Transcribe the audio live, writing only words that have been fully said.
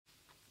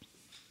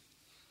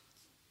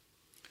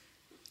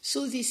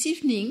So this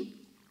evening,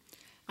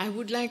 I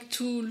would like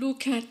to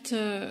look at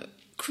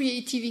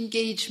creative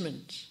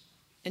engagement,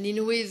 and in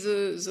a way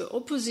the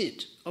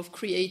opposite of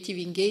creative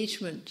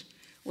engagement,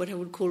 what I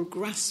would call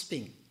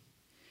grasping.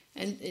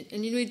 And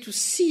in a way to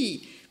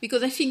see,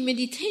 because I think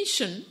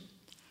meditation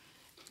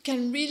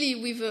can really,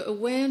 with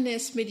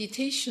awareness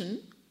meditation,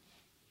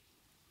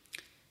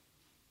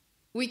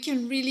 we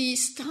can really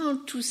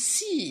start to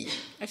see.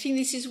 I think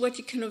this is what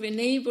it kind of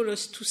enables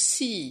us to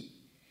see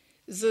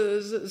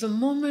the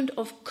moment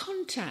of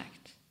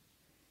contact,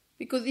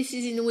 because this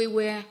is in a way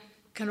where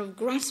kind of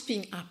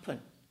grasping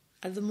happens.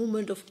 At the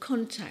moment of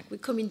contact, we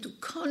come into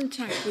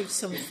contact with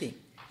something,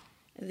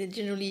 and then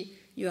generally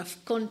you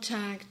have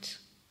contact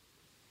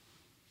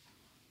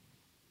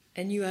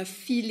and you have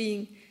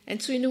feeling,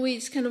 and so in a way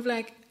it's kind of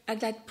like at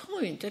that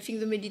point I think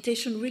the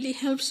meditation really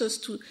helps us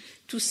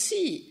to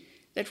see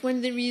that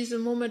when there is a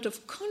moment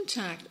of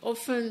contact,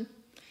 often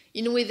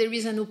in a way there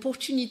is an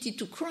opportunity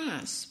to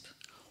grasp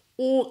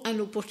or an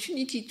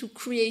opportunity to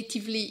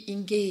creatively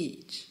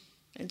engage.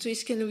 And so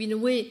it's kind of in a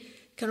way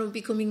kind of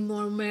becoming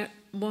more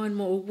and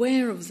more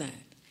aware of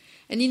that.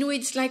 And in a way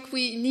it's like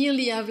we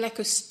nearly have like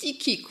a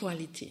sticky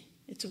quality.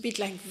 It's a bit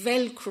like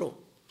Velcro.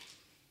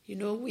 You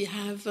know, we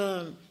have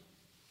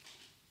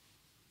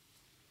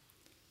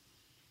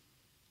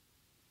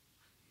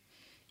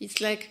it's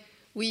like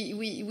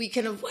we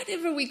kind of,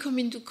 whatever we come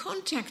into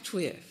contact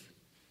with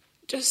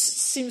just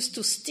seems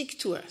to stick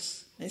to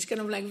us. And it's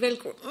kind of like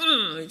Velcro.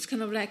 It's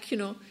kind of like, you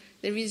know,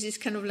 there is this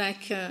kind of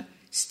like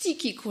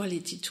sticky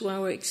quality to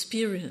our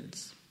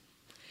experience.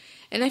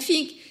 And I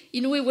think,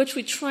 in a way, what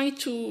we try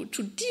to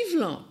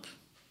develop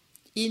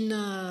in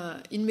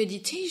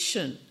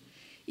meditation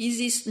is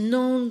this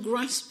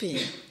non-grasping,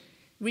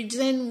 which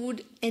then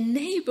would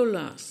enable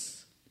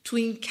us to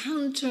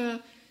encounter,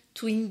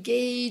 to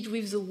engage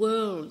with the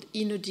world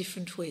in a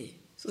different way,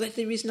 so that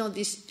there is not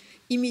this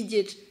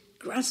immediate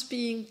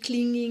grasping,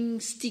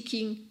 clinging,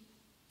 sticking.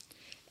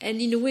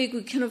 And in a way,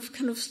 we kind of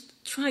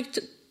try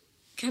to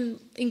can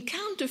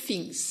encounter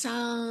things,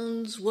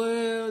 sounds,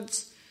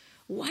 words,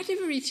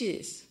 whatever it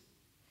is,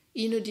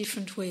 in a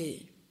different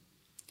way.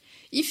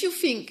 If you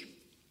think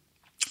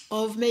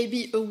of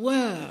maybe a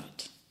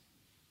word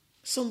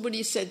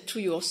somebody said to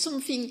you, or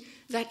something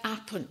that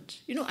happened,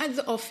 you know, at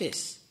the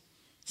office,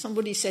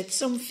 somebody said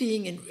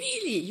something and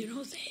really, you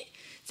know,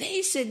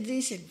 they said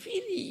this and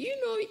really, you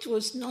know, it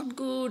was not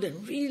good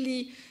and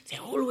really, they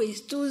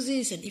always do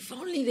this and if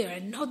only they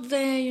are not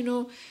there, you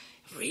know,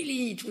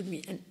 really it would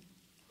be, and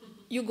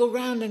you go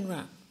round and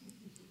round.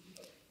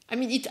 I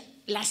mean, it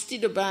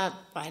lasted about,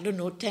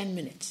 10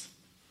 minutes.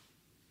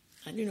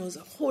 And, you know, the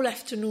whole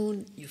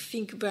afternoon, you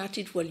think about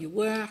it while you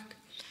work.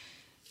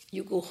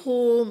 You go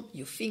home,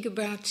 you think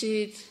about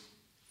it.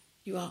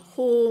 You are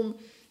home,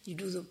 you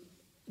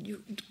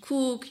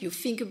cook, you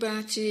think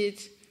about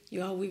it.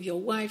 You are with your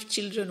wife,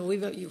 children, or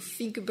whoever, you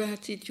think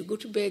about it. You go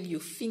to bed, you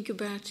think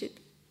about it.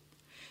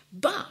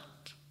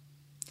 But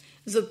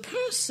the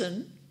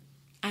person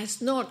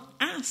has not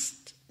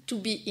asked to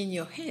be in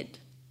your head.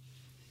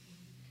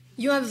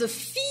 You have the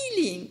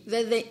feeling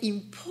that they're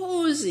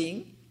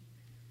imposing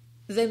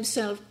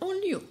themselves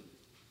on you.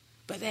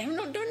 But they have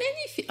not done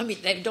anything. I mean,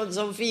 they've done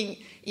something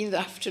in the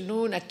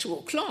afternoon at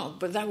 2:00,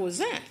 but that was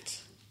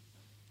that.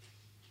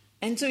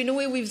 And so in a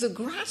way, with the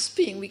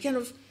grasping, we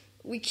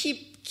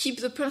keep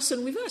the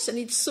person with us, and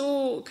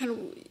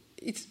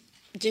it's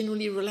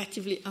generally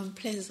relatively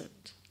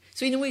unpleasant.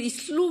 So in a way,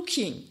 it's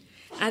looking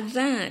at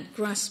that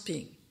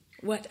grasping,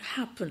 what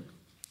happened.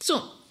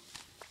 So,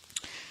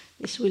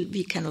 this will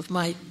be kind of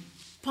my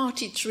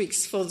party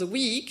tricks for the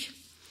week.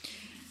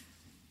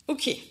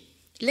 Okay,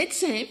 let's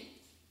say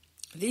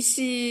this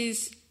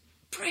is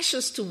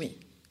precious to me.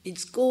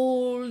 It's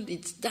gold,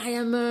 it's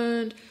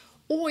diamond,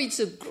 or it's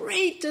the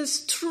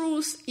greatest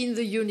truth in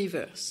the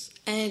universe.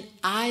 And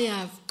I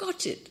have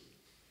got it.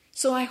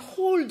 So I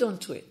hold on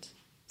to it.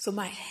 So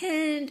my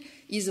hand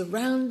is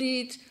around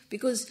it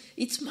because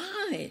it's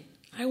mine.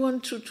 I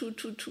want to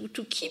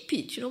keep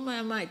it. You know,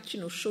 I might,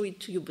 show it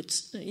to you, but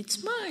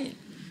it's mine.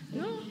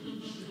 You know,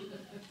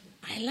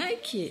 I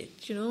like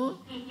it,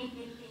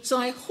 So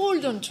I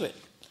hold on to it.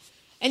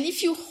 And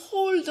if you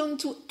hold on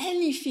to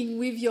anything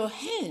with your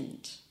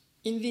hand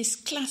in this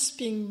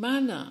clasping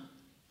manner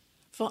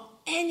for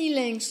any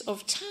length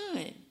of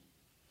time,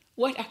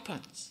 what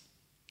happens?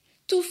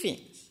 Two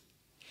things.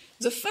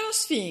 The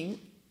first thing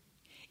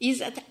is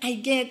that I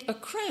get a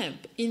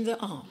cramp in the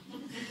arm.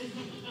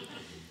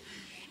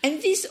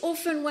 And this is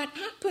often what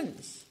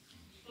happens.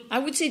 I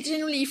would say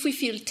generally if we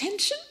feel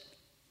tension,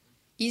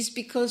 is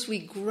because we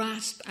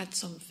grasp at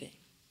something.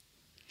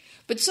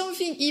 But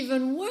something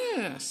even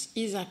worse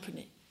is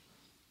happening.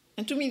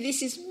 And to me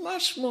this is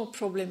much more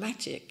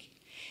problematic,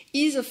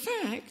 is the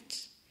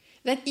fact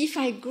that if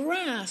I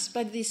grasp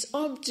at this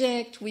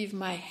object with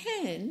my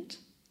hand,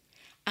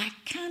 I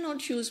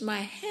cannot use my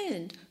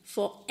hand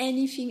for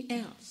anything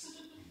else.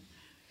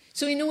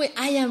 So in a way,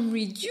 I am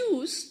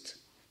reduced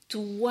to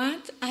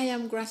what I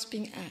am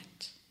grasping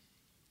at.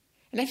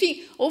 And I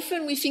think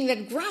often we think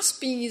that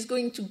grasping is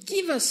going to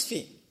give us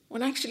things.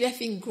 when actually I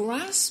think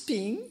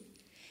grasping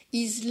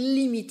is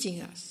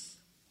limiting us.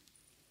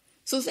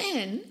 So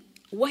then,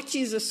 what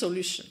is the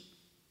solution?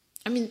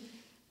 I mean,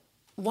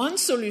 one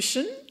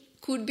solution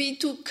could be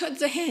to cut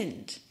the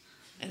hand,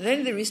 and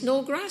then there is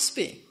no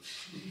grasping.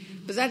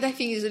 But that, I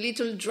think, is a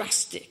little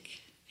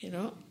drastic,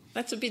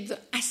 That's a bit the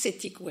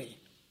ascetic way.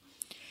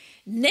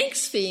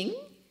 Next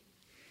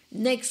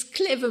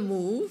clever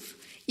move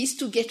is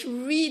to get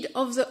rid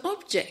of the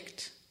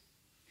object.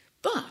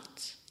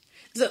 But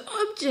the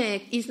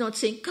object is not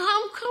saying,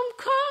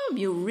 come,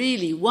 you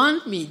really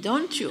want me,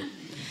 don't you?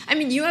 I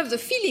mean, you have the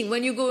feeling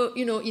when you go,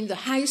 in the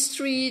high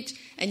street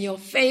and your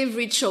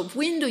favorite shop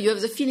window, you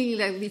have the feeling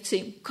like it's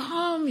saying,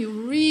 come, you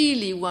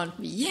really want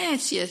me.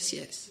 Yes.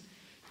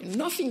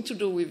 Nothing to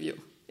do with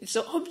you. It's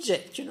the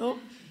object,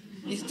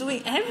 It's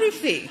doing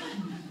everything.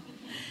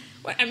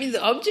 Well, I mean,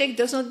 the object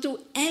does not do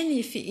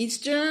anything. It's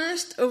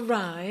just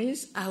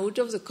arise out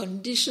of the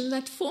condition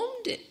that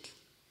formed it.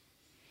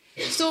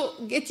 So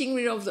getting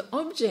rid of the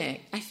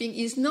object, I think,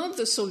 is not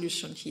the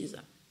solution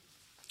here.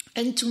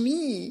 And to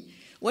me,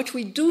 what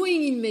we're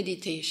doing in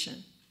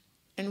meditation,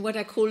 and what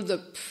I call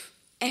the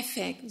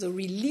effect, the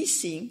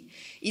releasing,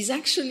 is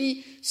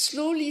actually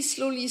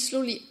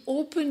slowly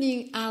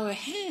opening our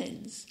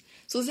hands.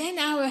 So then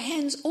our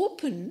hands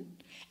open,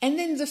 and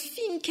then the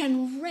thing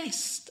can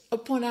rest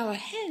upon our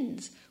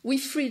hands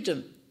with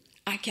freedom.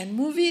 I can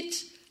move it,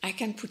 I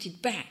can put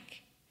it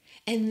back.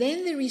 And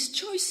then there is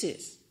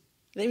choices.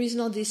 There is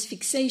not this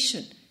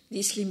fixation,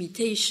 this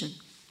limitation.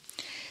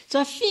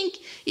 So I think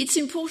it's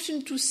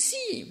important to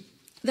see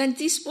that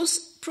this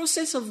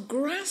process of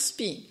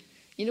grasping,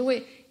 in a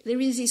way, there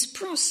is this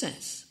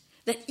process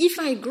that if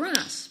I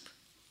grasp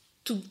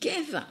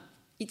together,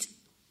 it's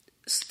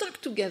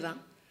stuck together,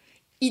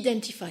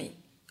 identifying.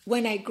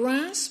 When I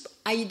grasp,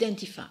 I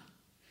identify.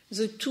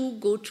 The two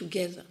go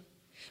together.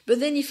 But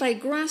then if I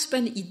grasp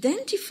and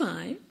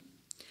identify,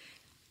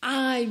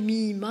 I,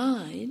 me,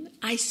 mine,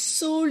 I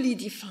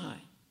solidify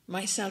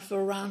myself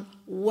around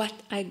what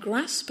I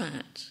grasp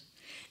at.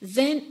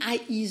 Then I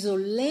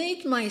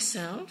isolate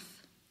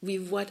myself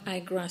with what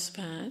I grasp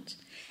at.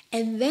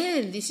 And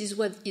then, this is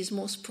what is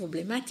most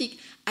problematic,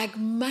 I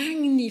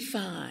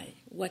magnify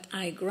what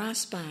I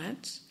grasp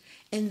at,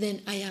 and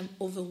then I am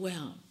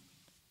overwhelmed.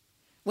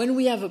 When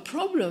we have a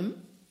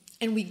problem,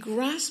 and we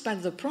grasp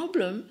at the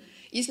problem,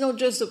 it's not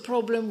just the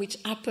problem which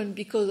happened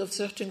because of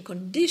certain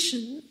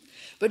conditions,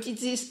 but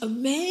it's this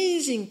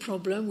amazing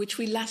problem which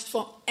will last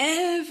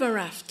forever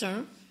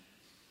after,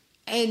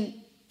 and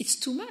it's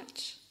too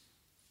much.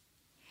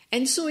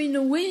 And so in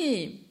a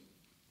way,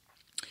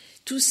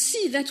 to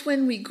see that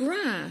when we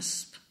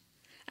grasp,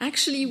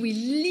 actually we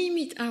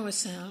limit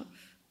ourselves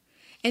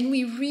and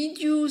we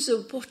reduce the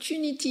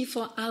opportunity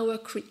for our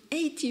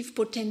creative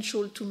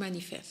potential to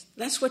manifest.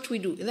 That's what we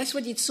do. That's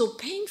why it's so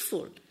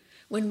painful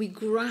when we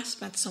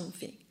grasp at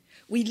something.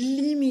 We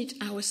limit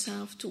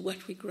ourselves to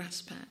what we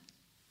grasp at.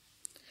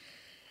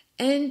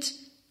 And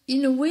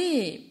in a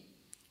way,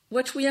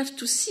 what we have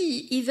to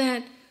see is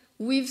that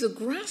with the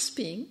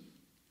grasping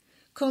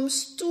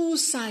comes two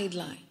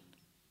sidelines.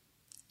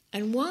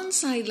 And one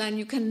sideline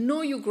you can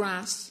know you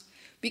grasp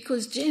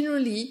because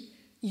generally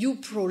you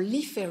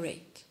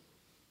proliferate.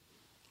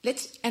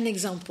 An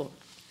example.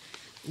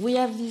 We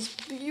have these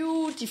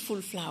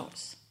beautiful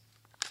flowers.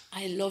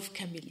 I love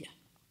camellia.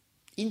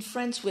 In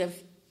France we have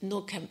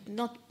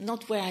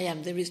not where I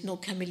am, there is no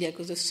camellia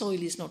because the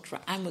soil is not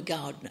right. I'm a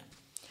gardener.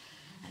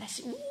 And I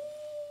say, ooh,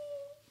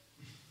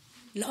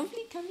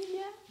 lovely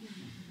camellia.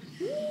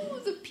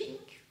 Ooh, the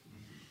pink.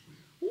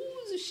 Ooh,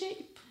 the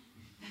shape.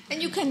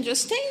 And you can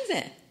just stay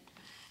there.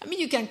 I mean,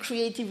 you can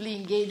creatively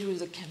engage with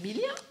the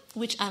camellia,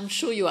 which I'm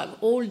sure you have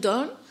all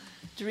done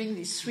during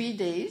these 3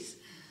 days.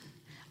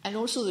 And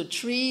also the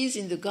trees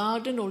in the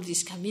garden, all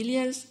these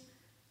camellias.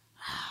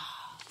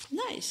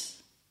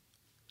 Nice.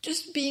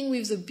 Just being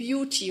with the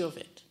beauty of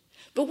it.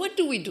 But what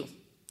do we do?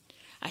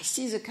 I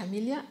see the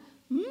camellia.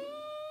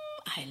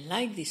 I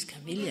like this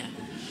camellia.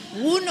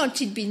 Would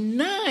not it be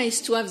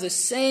nice to have the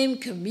same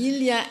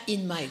camellia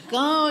in my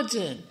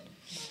garden?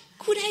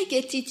 Could I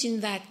get it in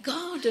that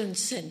garden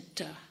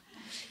center?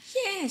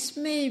 Yes,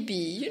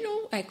 maybe.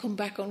 I come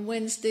back on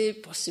Wednesday,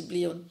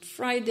 possibly on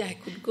Friday I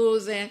could go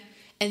there.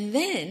 And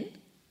then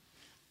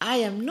I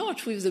am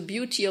not with the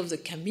beauty of the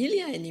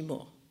camellia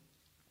anymore.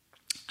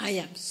 I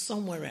am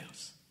somewhere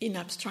else, in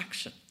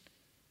abstraction.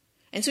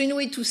 And so in a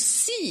way to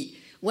see,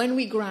 when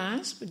we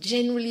grasp,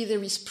 generally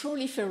there is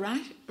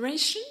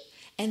proliferation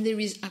and there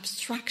is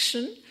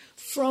abstraction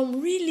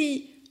from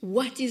really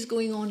what is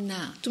going on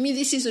now. To me,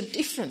 this is a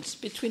difference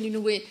between, in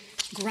a way,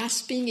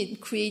 grasping and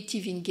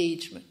creative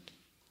engagement.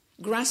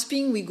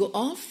 Grasping, we go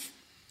off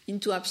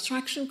into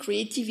abstraction,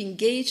 creative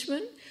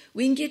engagement.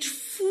 We engage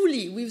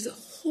fully with the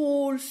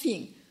whole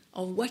thing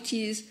of what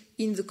is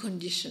in the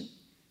condition,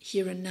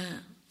 here and now.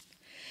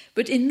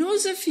 But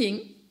another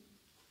thing,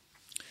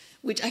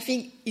 which I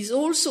think is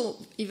also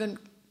even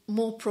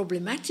more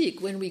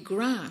problematic when we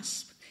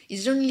grasp,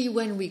 is only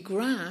when we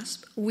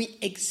grasp, we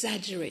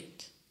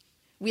exaggerate.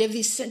 We have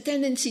this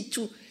tendency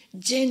to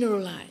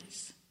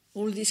generalize.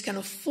 all this kind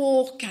of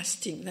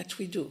forecasting that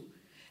we do.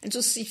 And so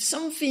if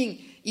something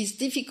is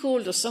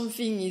difficult or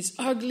something is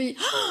ugly,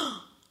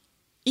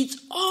 it's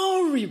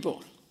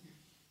horrible.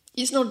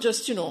 It's not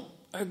just,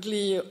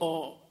 ugly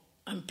or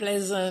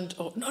unpleasant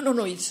or...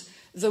 No, it's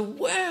the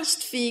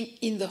worst thing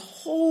in the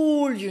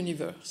whole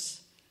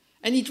universe.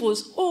 And it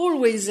was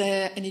always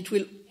there and it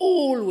will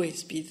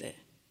always be there.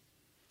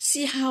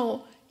 See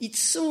how it's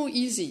so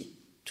easy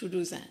to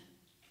do that.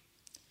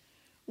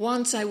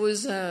 Once I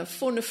was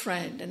phone a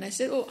friend and I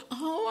said, "Oh,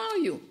 how are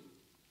you?"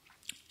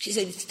 She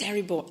said, "It's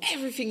terrible.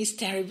 Everything is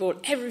terrible.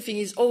 Everything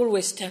is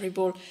always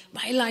terrible.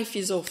 My life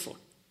is awful."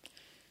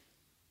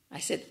 I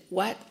said,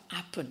 "What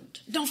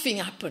happened?" "Nothing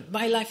happened.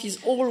 My life is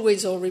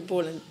always horrible."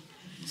 And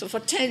so for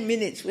 10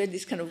 minutes we had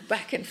this kind of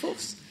back and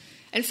forth.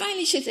 And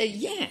finally she said,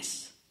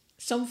 "Yes,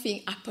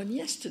 something happened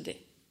yesterday.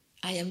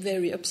 I am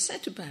very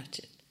upset about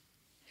it."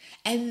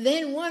 And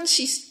then once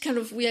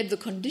we had the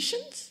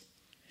conditions,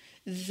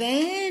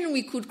 then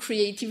we could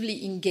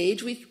creatively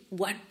engage with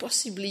what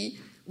possibly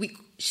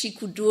she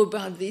could do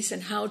about this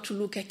and how to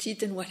look at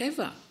it and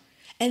whatever.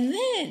 And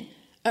then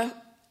a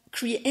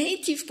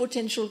creative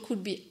potential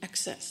could be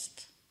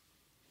accessed.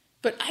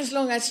 But as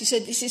long as she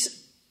said, "This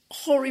is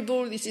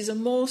horrible, this is a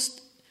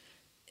most..."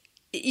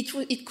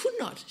 It could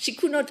not. She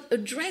could not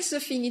address the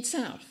thing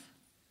itself.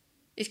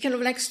 It's kind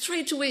of like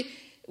straight away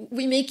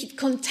we make it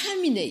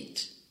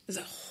contaminate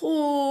the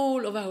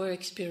whole of our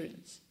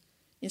experience.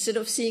 Instead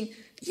of saying,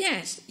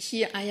 "Yes,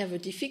 here I have a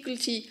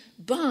difficulty,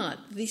 but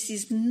this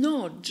is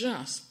not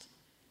just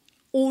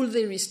all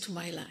there is to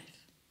my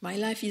life. My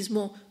life is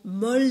more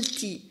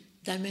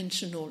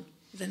multi-dimensional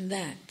than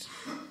that."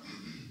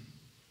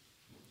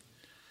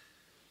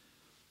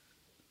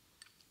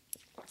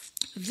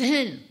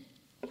 Then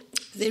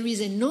there is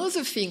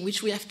another thing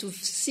which we have to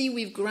see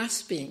with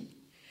grasping,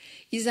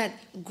 is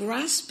that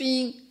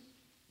grasping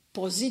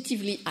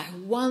positively, "I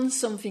want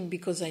something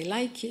because I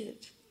like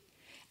it,"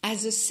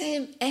 has the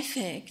same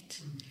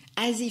effect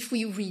as if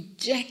we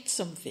reject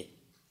something.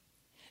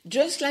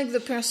 Just like the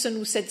person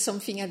who said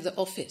something at the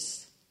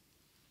office.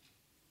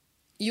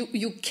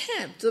 You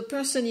kept the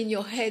person in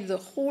your head the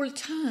whole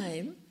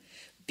time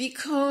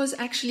because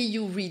actually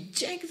you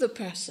reject the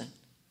person.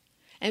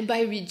 And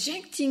by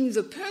rejecting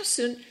the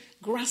person,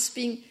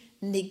 grasping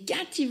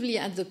negatively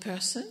at the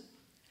person,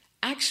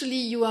 actually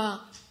you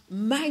are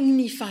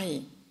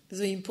magnifying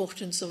the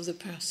importance of the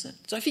person.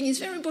 So I think it's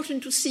very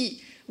important to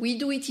see we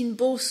do it in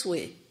both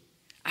ways.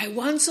 I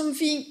want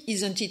something,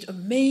 isn't it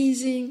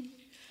amazing?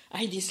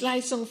 I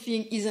dislike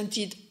something, isn't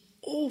it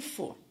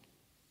awful?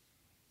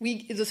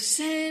 The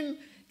same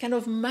kind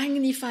of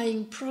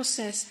magnifying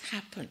process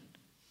happen.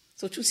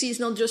 So to see it's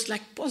not just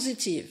like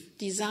positive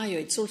desire,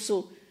 it's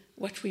also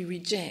what we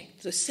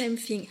reject. The same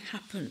thing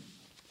happen.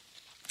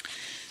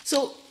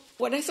 So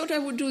what I thought I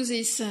would do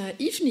this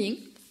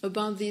evening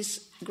about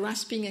this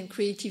grasping and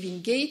creative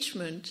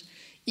engagement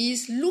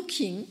is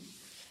looking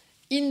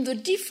in the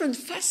different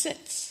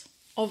facets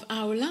of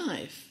our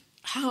life,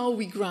 how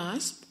we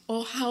grasp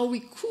or how we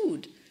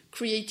could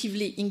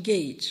creatively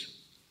engage.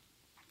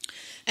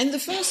 And the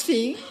first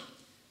thing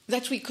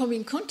that we come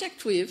in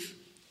contact with,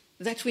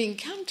 that we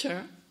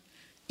encounter,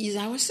 is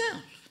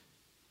ourselves.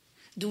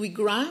 Do we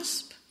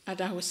grasp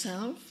at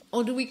ourselves,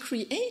 or do we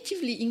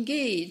creatively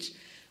engage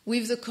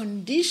with the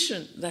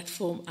condition that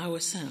form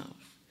ourselves?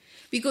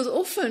 Because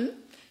often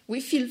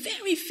we feel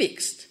very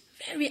fixed,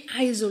 very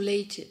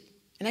isolated.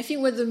 And I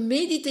think what the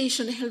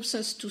meditation helps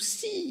us to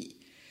see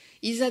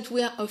is that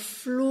we are a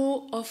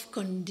flow of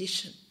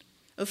condition,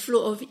 a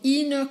flow of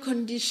inner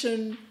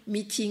condition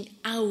meeting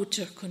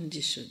outer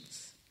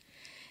conditions.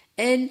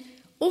 And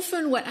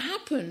often what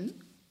happens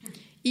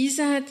is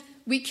that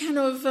we kind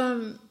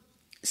of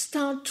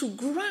start to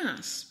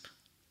grasp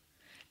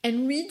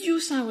and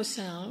reduce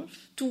ourselves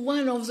to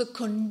one of the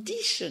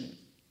conditions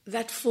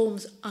that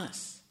forms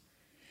us.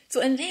 So,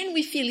 and then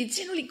we feel it's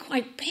generally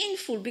quite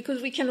painful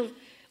because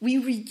we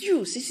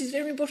reduce. This is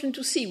very important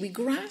to see. We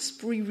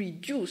grasp, we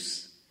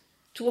reduce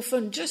to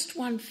often just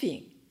one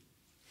thing.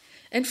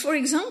 And for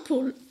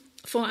example,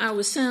 for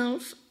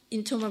ourselves,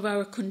 in terms of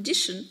our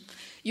condition,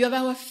 you have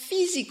our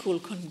physical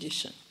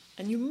condition.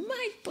 And you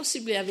might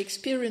possibly have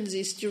experienced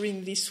this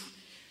during this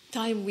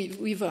time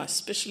with us,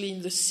 especially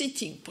in the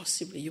sitting,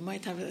 possibly. You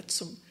might have had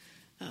some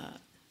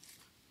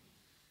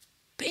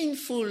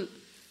painful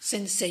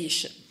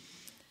sensation.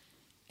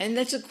 And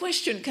that's a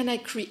question, can I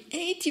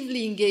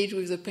creatively engage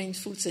with the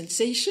painful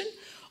sensation,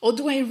 or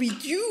do I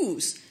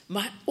reduce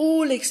my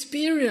whole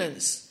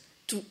experience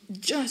to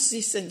just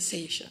this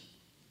sensation?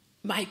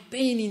 My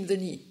pain in the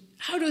knee.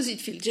 How does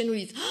it feel?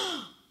 Generally, it's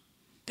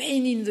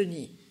pain in the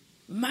knee.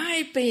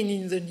 My pain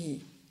in the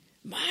knee.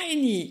 My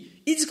knee.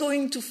 It's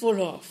going to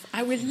fall off.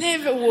 I will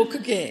never walk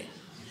again.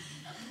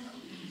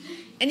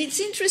 And it's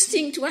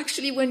interesting to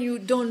actually, when you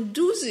don't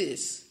do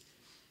this,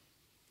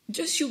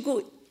 just you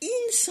go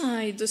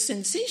inside the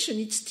sensation,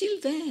 it's still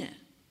there.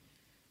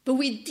 But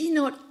we did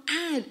not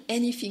add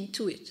anything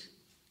to it.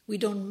 We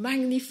don't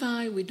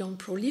magnify, we don't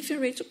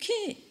proliferate.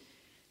 Okay,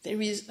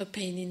 there is a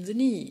pain in the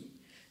knee.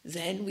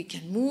 then we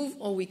can move,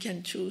 or we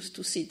can choose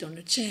to sit on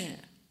a chair,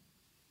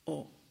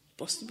 or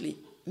possibly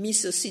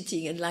miss a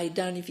sitting and lie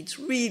down if it's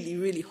really,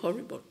 really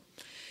horrible.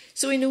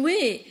 So in a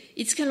way,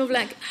 it's kind of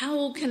like,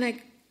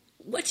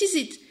 what is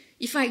it,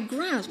 if I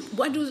grasp,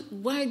 why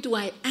do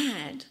I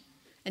add?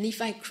 And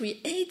if I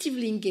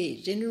creatively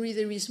engage, generally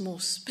there is more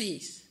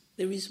space,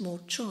 there is more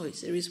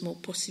choice, there is more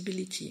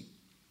possibility.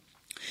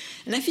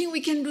 And I think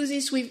we can do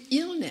this with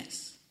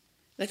illness.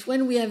 That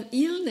when we have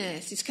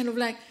illness, it's kind of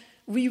like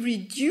we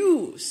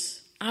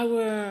reduce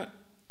our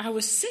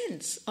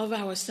sense of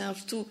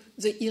ourselves to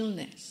the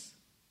illness.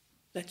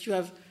 That you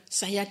have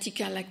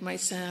sciatica like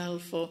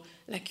myself, or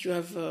like you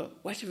have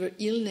whatever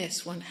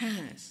illness one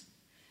has.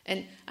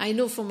 And I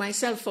know for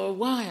myself, for a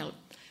while,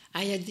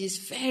 I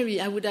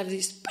would have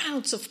these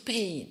bouts of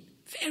pain,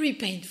 very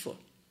painful.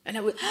 And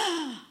I would,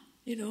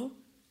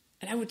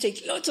 and I would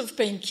take lots of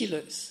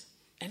painkillers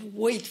and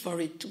wait for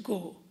it to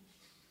go.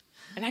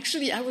 And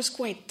actually, I was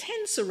quite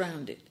tense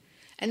around it.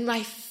 And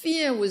my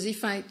fear was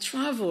if I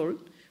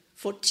traveled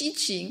for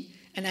teaching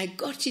and I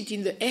got it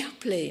in the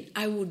airplane,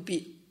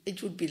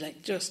 it would be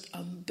like just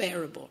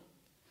unbearable.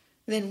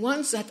 Then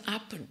once that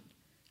happened,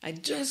 I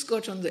just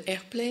got on the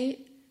airplane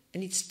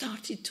and it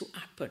started to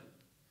happen.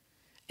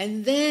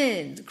 And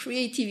then the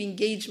creative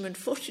engagement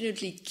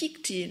fortunately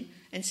kicked in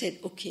and said,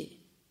 okay,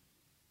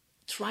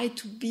 try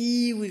to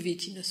be with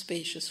it in a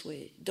spacious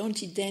way.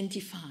 Don't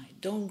identify,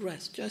 don't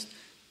grasp, just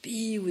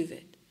be with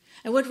it.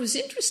 And what was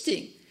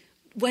interesting,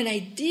 when I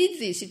did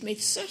this, it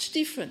made such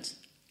difference.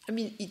 I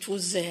mean, it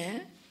was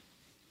there,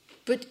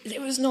 but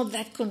there was not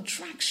that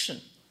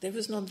contraction. There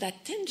was not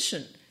that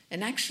tension.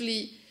 And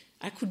actually,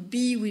 I could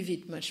be with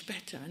it much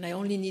better. And I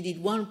only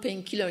needed 1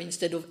 painkiller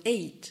instead of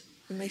 8.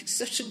 It makes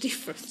such a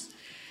difference.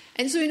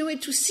 And so in a way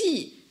to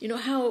see,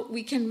 how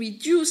we can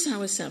reduce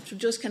ourselves to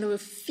just kind of a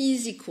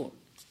physical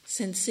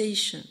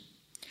sensation.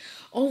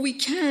 Or we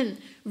can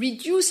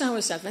reduce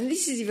ourselves, and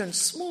this is even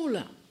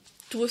smaller,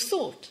 to a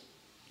thought.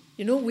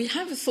 We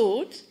have a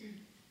thought,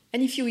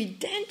 and if you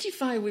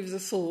identify with the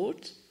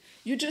thought,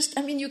 you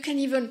can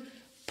even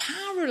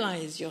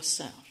paralyze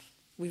yourself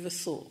with a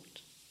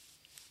thought.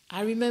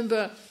 I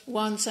remember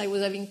once I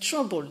was having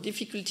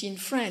difficulty in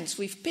France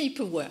with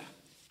paperwork.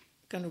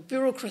 Kind of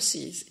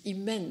bureaucracy is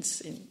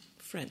immense in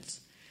France.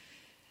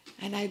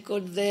 And I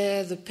got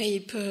there, the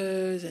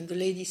papers, and the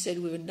lady said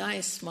with a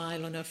nice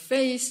smile on her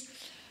face,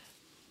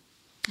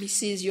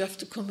 Mrs., you have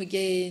to come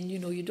again,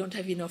 you don't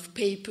have enough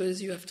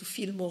papers, you have to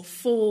fill more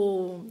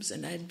forms.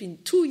 And I had been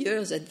 2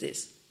 years at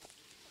this.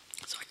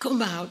 So I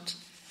come out,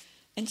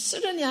 and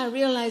suddenly I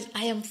realize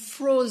I am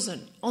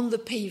frozen on the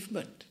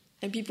pavement,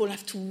 and people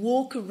have to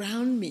walk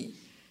around me.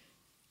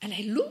 And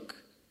I look,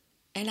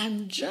 and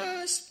I'm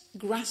just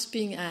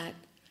grasping at,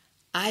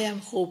 I am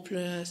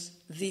hopeless,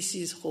 this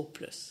is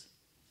hopeless.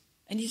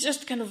 And it's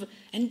just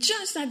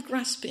just that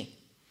grasping.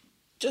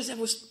 I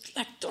was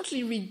like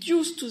totally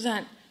reduced to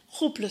that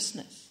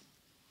hopelessness.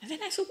 And then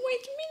I thought, wait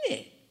a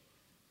minute.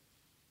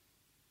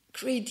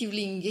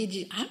 Creatively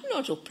engaging, I'm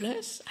not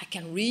hopeless. I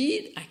can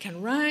read, I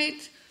can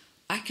write,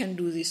 I can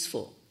do this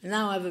form.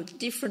 Now I have a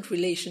different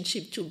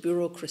relationship to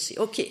bureaucracy.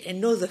 Okay,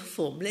 another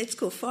form, let's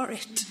go for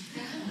it.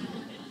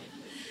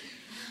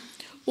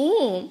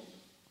 Or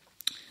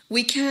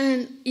we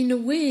can, in a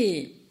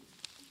way,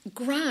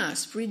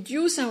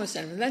 reduce ourselves,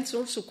 and that's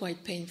also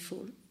quite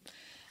painful,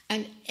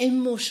 an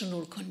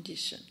emotional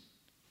condition.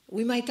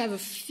 We might have a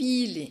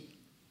feeling.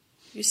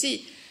 You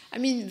see,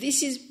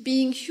 this is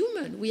being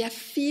human. We have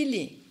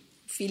feeling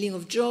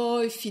of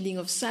joy, feeling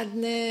of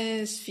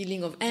sadness,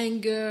 feeling of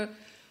anger,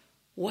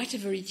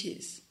 whatever it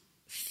is.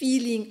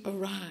 Feeling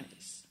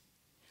arise.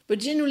 But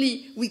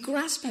generally, we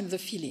grasp at the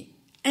feeling,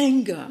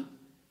 anger,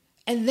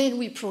 and then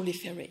we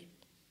proliferate.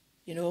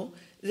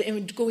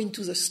 And go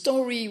into the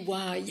story,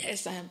 why,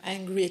 yes, I am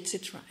angry,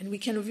 etc. And we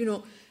kind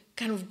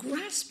of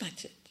grasp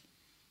at it.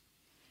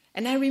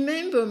 And I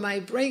remember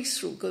my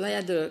breakthrough, because I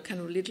had a kind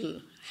of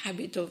little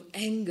habit of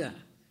anger.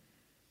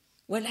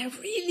 When I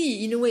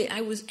really, in a way,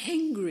 I was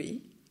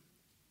angry,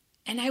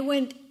 and I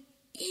went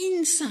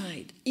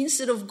inside,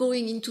 instead of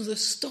going into the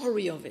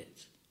story of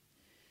it,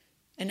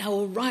 and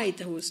how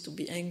right I was to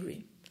be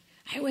angry.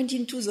 I went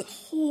into the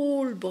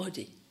whole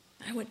body.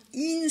 I went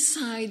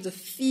inside the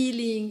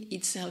feeling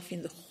itself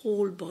in the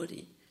whole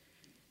body.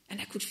 And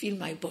I could feel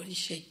my body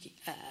shaking.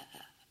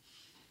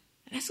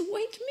 And I said,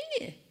 wait a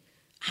minute.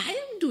 I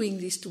am doing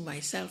this to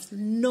myself.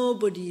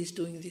 Nobody is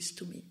doing this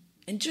to me.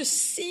 And just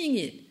seeing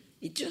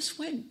it just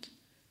went.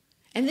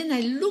 And then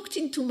I looked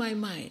into my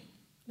mind.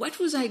 What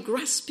was I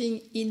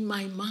grasping in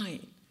my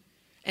mind?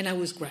 And I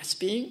was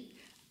grasping,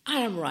 I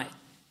am right.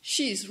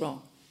 She is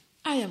wrong.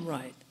 I am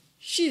right.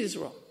 She is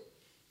wrong.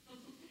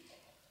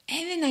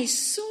 And then I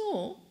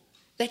saw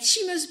that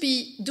she must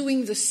be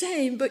doing the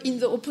same, but in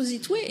the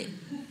opposite way.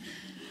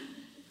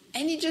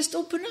 And it just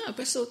opened up.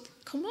 I thought,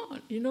 come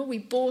on, we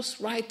both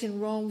right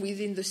and wrong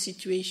within the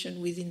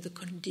situation, within the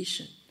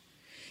condition.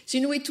 So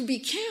in a way, to be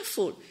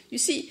careful. You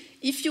see,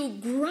 if you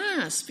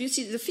grasp, the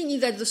thing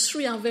is that the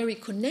three are very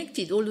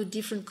connected. All the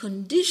different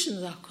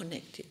conditions are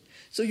connected.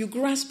 So you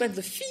grasp at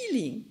the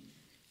feeling,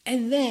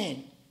 And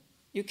then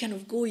you kind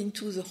of go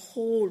into the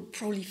whole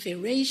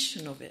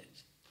proliferation of it.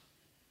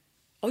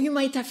 Or you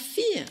might have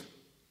fear.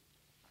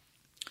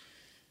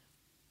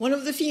 One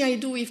of the things I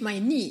do with my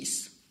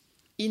niece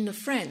in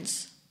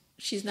France,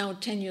 she's now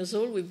 10 years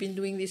old, we've been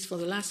doing this for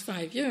the last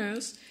 5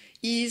 years,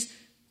 is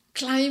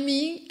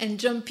climbing and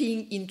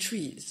jumping in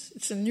trees.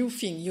 It's a new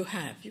thing you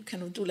have. You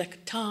kind of do like a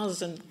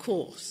Tarzan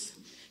course.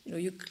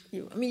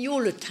 You're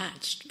all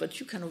attached, but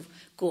you kind of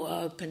go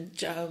up and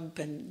jump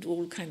and do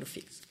all kind of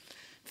things.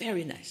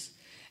 Very nice.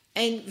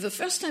 And the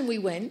first time we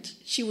went,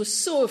 she was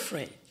so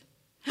afraid.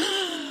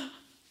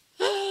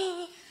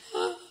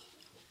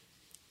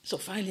 So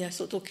finally I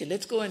thought, okay,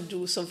 let's go and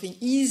do something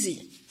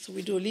easy. So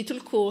we do a little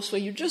course where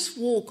you just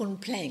walk on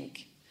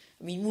plank.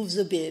 Moves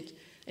a bit,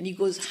 and it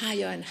goes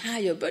higher and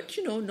higher, but,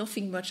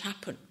 nothing much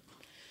happened.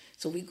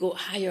 So we go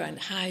higher and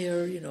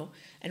higher,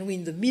 and we're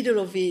in the middle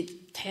of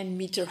it, 10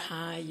 meter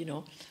high,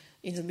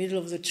 in the middle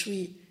of the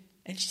tree.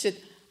 And she said,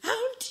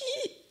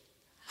 Auntie,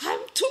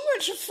 I'm too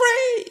much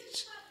afraid.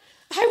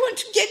 I want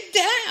to get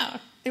down.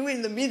 And we're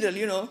in the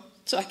middle,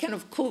 So I kind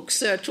of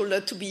coaxed her, told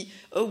her to be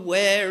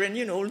aware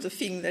and, all the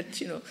things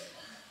that,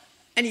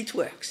 And it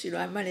works,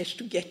 I managed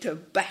to get her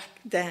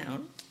back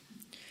down.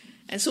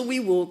 And so we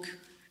walk,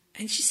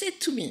 and she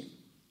said to me,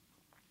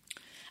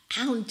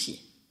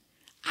 Auntie,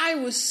 I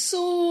was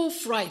so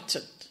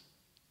frightened.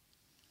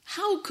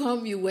 How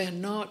come you were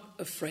not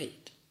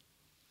afraid?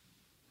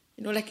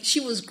 She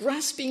was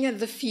grasping at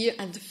the fear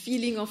and the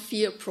feeling of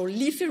fear,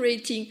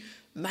 proliferating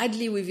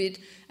madly with it,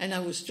 and I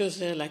was just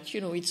there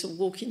it's a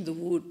walk in the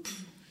wood.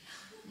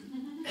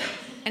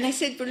 And I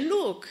said, but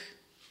look,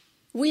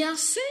 we are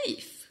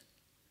safe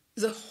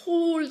the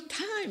whole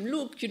time.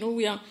 Look,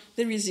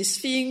 there is this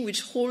thing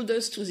which holds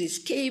us to this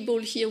cable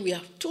here. We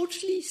are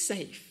totally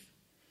safe.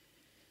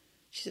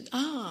 She said,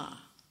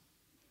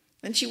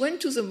 And she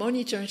went to the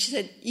monitor and she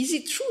said, is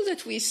it true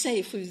that we're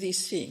safe with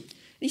this thing?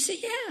 And he said,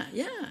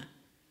 yeah.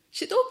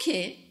 She said,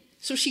 okay.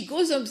 So she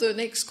goes up the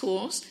next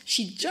course,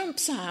 she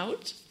jumps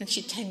out and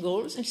she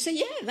tangles and she said,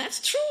 yeah,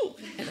 that's true.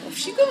 And off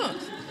she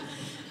goes.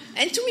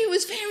 And to me it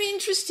was very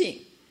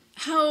interesting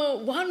how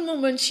one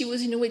moment she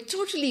was in a way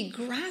totally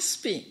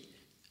grasping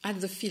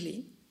at the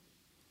feeling.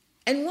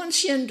 And once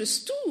she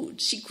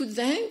understood, she could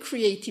then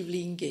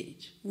creatively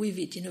engage with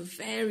it in a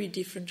very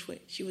different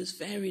way. She was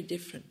very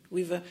different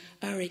with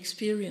her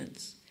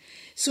experience.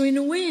 So in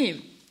a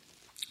way,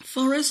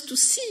 for us to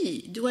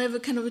see, do I have a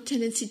kind of a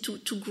tendency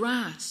to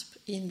grasp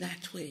in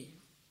that way?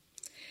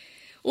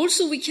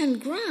 Also, we can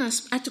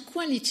grasp at a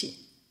quality.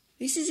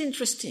 This is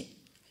interesting.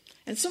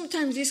 And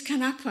sometimes this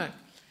can happen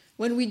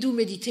when we do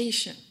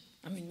meditation.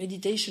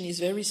 Meditation is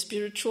very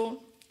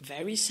spiritual,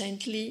 very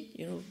saintly,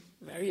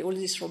 very all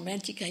this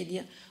romantic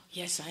idea.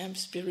 Yes, I am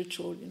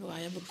spiritual,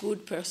 I am a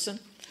good person.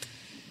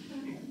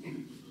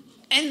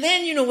 And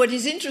then, what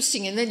is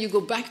interesting, and then you go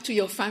back to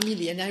your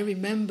family, and I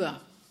remember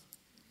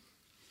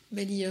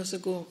many years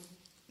ago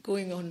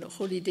going on a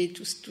holiday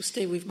to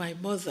stay with my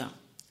mother,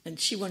 and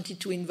she wanted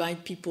to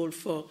invite people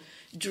for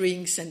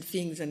drinks and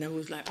things, and I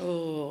was like,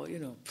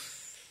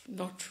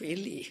 not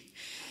really.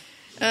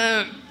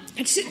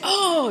 And she said,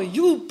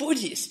 you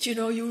Buddhist,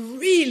 you're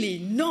really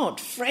not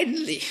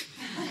friendly.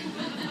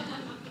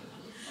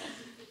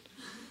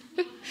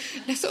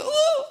 I thought,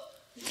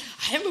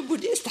 I am a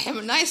Buddhist, I am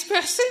a nice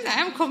person,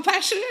 I am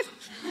compassionate,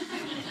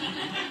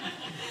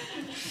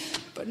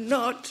 but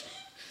not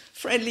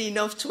friendly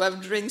enough to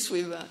have drinks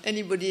with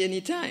anybody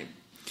anytime,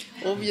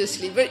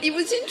 obviously. But it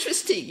was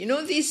interesting,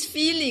 this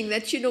feeling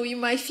that, you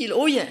might feel,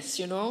 oh yes,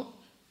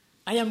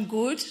 I am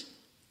good,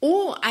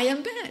 or I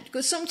am bad.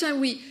 Because sometimes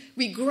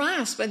we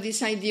grasp at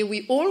this idea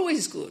we're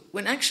always good,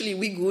 when actually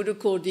we're good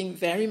according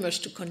very much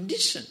to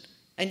condition.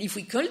 And if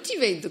we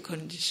cultivate the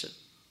condition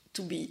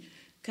to be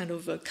kind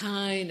of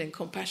kind and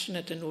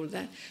compassionate and all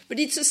that. But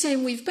it's the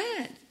same with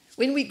bad.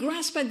 When we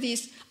grasp at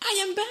this,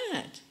 I am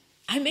bad.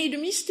 I made a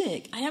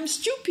mistake. I am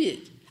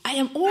stupid. I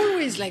am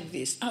always like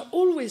this. I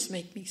always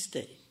make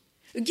mistakes.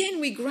 Again,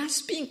 we're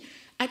grasping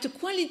at a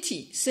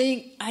quality,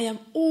 saying, I am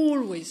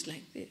always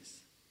like this.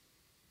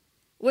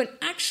 When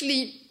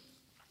actually,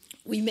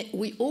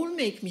 we all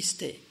make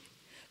mistakes.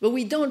 But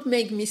we don't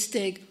make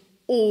mistakes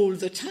all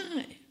the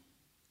time.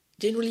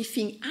 Generally,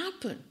 things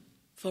happen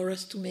for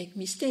us to make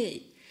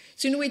mistakes.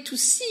 So in a way to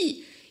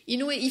see,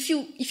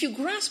 if you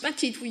grasp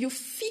at it, you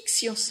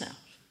fix yourself.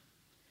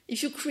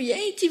 If you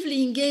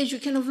creatively engage, you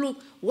kind of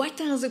look,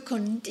 what are the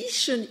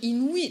conditions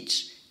in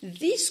which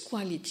this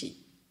quality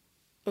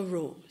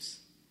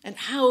arose? And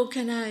how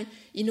can I,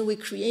 in a way,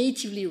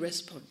 creatively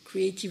respond,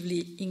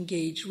 creatively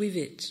engage with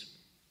it?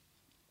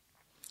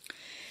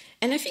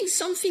 And I think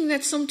something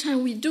that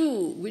sometimes we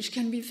do, which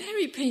can be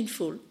very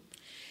painful,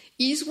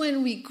 is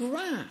when we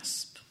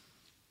grasp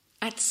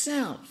at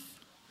self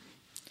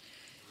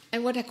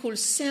and what I call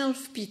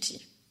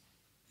self-pity.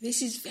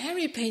 This is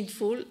very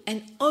painful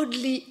and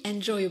oddly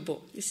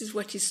enjoyable. This is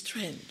what is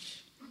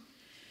strange.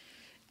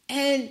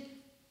 And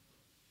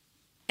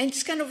And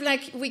it's kind of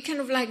like,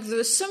 the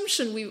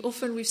assumption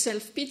often with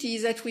self-pity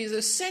is that we're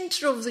the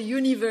center of the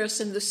universe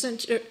and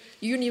the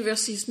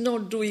universe is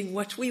not doing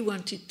what we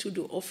want it to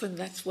do. Often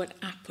that's what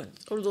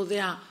happens, although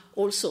there are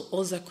also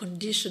other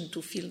conditions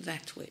to feel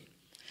that way.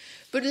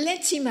 But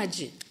let's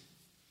imagine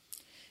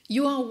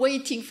you are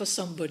waiting for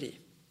somebody.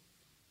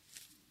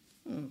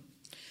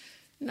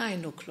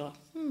 9 o'clock.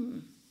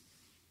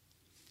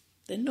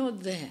 They're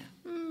not there.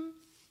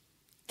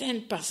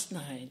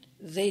 9:10.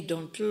 They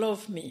don't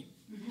love me.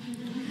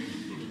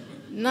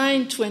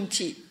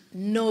 9:20.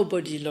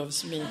 Nobody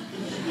loves me.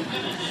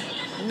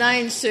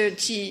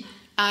 9:30.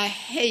 I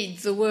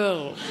hate the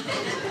world.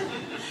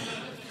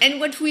 And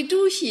what we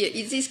do here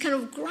is this kind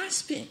of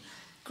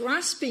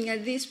grasping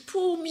at this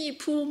poor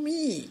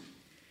me,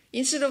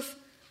 instead of,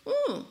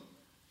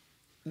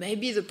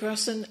 maybe the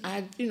person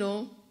had,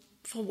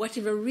 for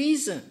whatever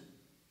reason,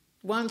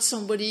 wants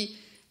somebody,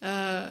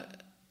 I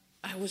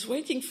was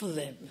waiting for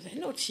them. They're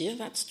not here,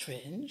 that's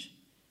strange.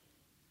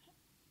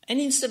 And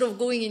instead of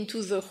going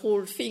into the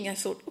whole thing, I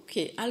thought,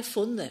 okay, I'll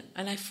phone them.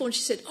 And I phoned,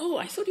 she said,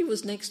 I thought it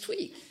was next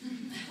week.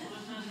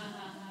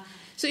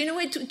 So in a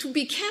way, to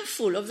be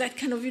careful of that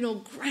kind of,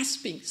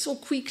 grasping so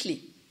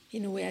quickly,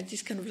 in a way, at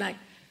this kind of like,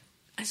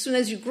 as soon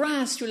as you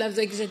grasp, you'll have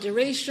the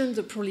exaggeration,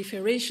 the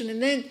proliferation,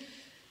 and then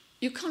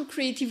you can't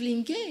creatively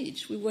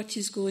engage with what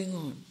is going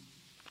on.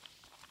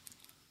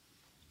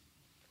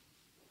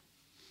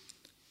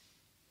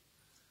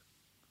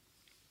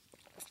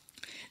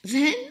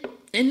 Then,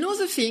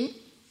 another thing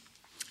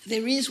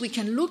we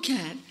can look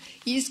at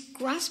is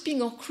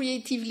grasping or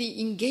creatively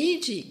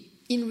engaging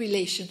in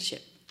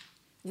relationship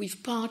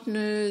with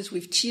partners,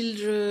 with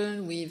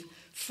children, with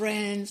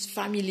friends,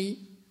 family.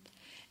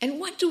 And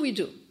what do we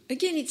do?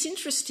 Again, it's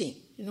interesting.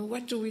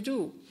 What do we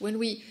do when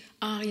we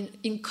are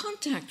in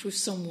contact with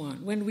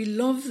someone, when we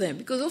love them?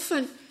 Because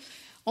often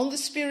on the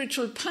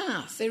spiritual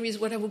path, there is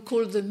what I would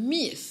call the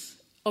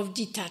myth of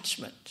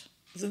detachment,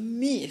 the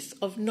myth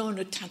of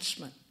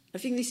non-attachment. I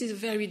think this is a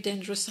very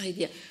dangerous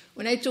idea.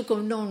 When I talk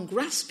of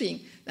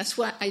non-grasping, that's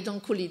why I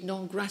don't call it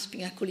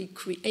non-grasping, I call it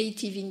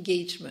creative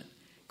engagement.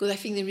 Because I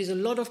think there is a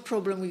lot of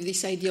problem with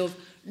this idea of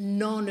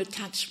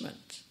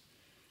non-attachment.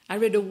 I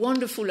read a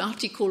wonderful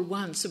article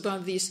once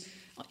about this,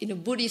 in a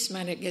Buddhist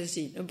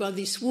magazine, about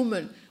this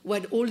woman who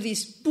had all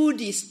these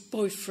Buddhist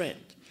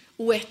boyfriends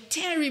who were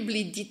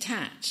terribly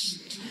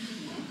detached.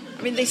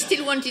 I mean, they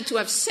still wanted to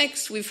have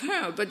sex with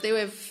her, but they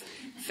were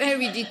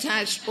very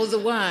detached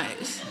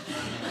otherwise,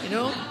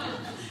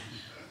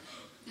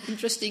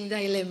 Interesting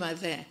dilemma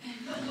there.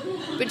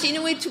 But in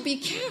a way, to be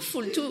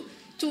careful,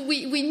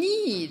 we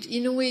need,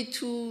 in a way,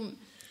 to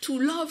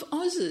love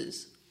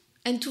others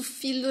and to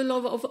feel the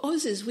love of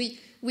others. We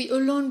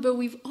alone, but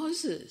with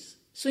others.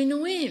 So in a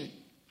way,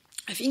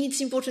 I think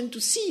it's important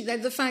to see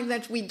that the fact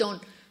that we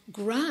don't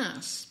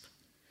grasp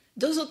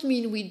doesn't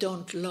mean we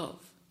don't love.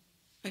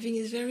 I think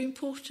it's very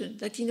important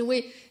that in a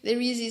way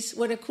there is this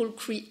what I call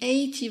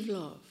creative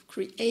love,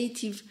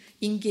 creative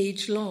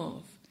engaged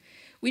love,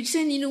 which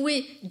then in a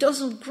way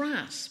doesn't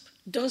grasp,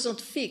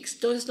 doesn't fix,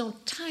 does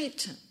not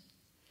tighten.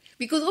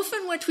 Because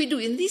often what we do,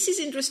 and this is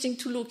interesting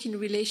to look in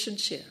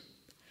relationship,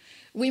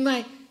 we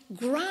might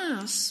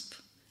grasp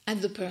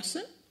at the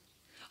person,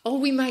 or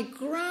we might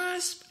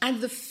grasp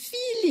at the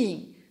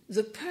feeling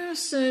the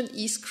person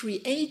is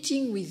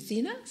creating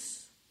within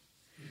us,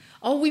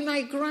 or we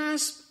might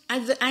grasp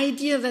at the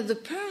idea that the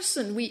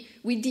person, we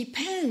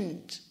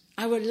depend,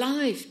 our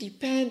life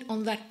depends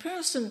on that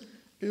person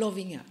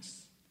loving us.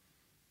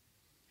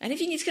 And I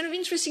think it's kind of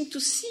interesting to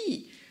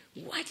see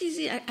what is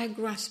it I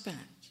grasp at.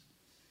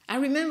 I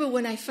remember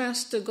when I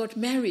first got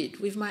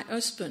married with my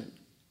husband,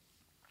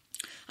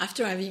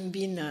 after having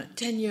been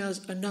 10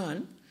 years a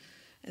nun,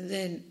 and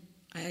then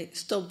I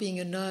stopped being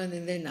a nun,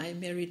 and then I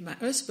married my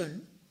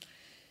husband.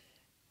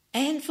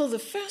 And for the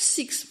first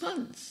 6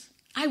 months,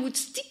 I would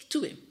stick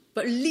to him.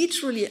 But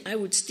literally, I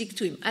would stick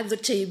to him. At the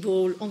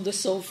table, on the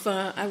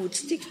sofa, I would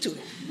stick to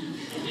him.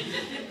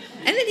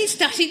 And then it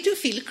started to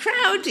feel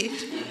crowded.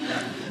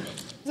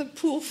 The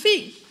poor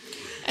thing.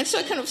 And so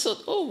I kind of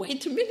thought,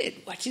 wait a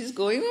minute, what is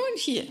going on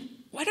here?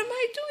 What am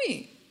I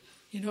doing?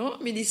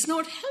 It's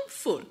not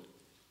helpful.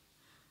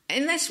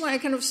 And that's why I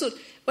kind of thought,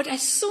 what I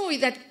saw is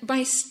that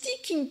by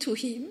sticking to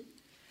him,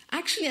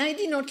 actually I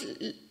did not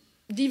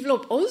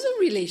develop other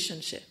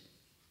relationships.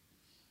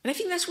 And I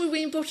think that's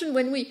very important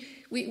when we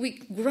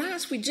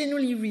grasp, we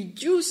generally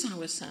reduce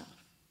ourselves.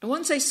 And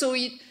once I saw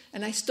it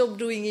and I stopped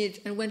doing it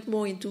and went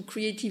more into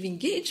creative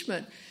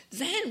engagement,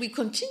 then we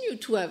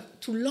continued to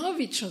love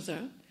each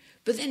other,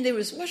 but then there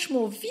was much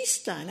more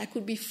vista, and I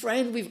could be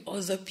friends with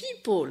other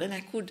people, and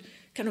I could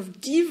kind of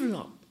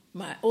develop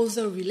my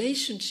other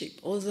relationship,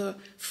 other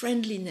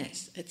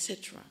friendliness,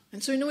 etc.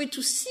 And so in a way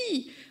to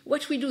see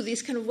what we do,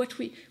 this kind of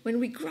when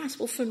we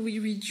grasp, often we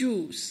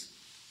reduce.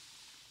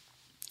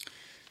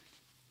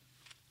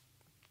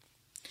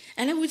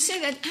 And I would say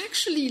that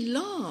actually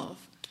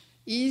love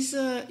is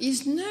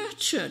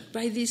nurtured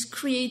by this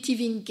creative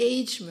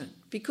engagement,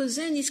 because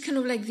then it's kind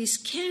of like this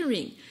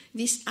caring,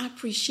 this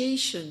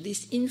appreciation,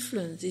 this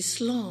influence, this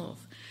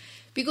love,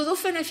 Because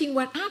often I think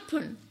what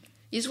happens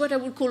is what I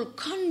would call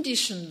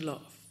conditioned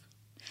love.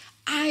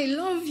 I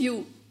love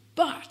you,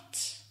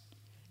 but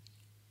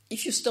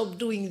if you stop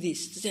doing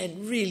this,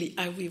 then really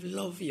I will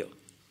love you.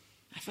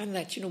 I find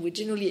that, we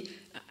generally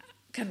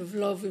kind of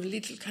love with a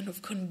little kind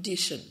of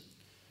condition.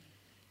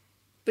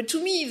 But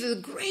to me,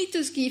 the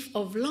greatest gift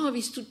of love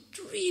is to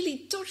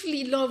really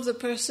totally love the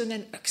person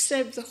and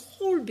accept the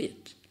whole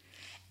bit.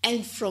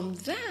 And from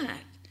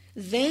that,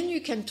 then you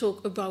can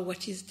talk about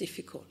what is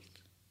difficult.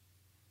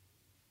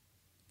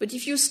 But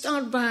if you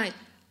start by,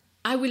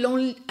 I will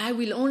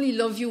only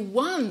love you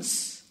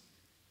once,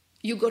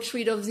 you got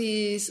rid of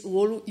this,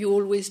 you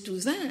always do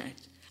that.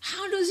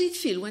 How does it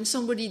feel when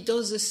somebody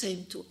does the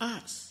same to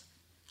us?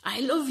 I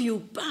love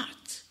you,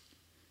 but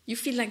you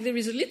feel like there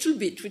is a little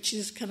bit which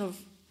is kind of,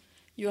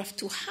 you have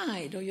to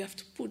hide or you have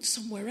to put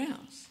somewhere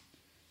else.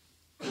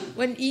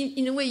 When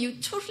in a way you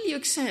totally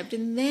accept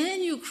and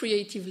then you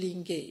creatively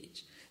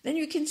engage, then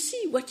you can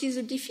see what is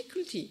a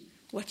difficulty,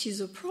 what is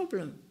a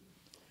problem.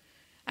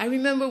 I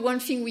remember one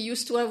thing we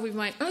used to have with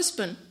my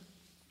husband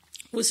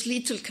was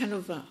little kind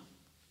of a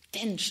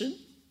tension,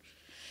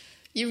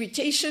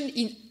 irritation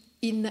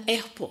in the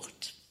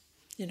airport,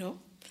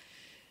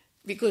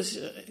 because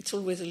it's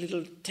always a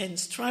little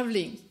tense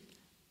traveling.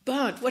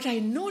 But what I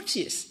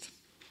noticed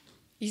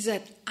is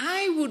that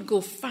I would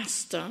go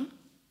faster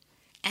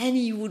and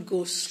he would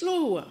go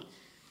slower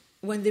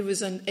when there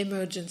was an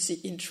emergency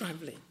in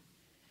traveling.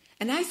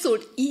 And I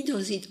thought he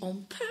does it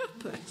on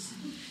purpose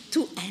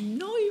to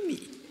annoy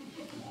me.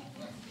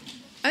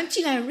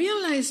 Until I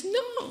realized,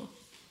 no,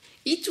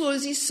 it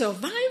was his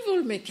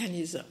survival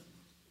mechanism.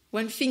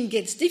 When things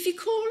get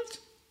difficult,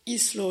 he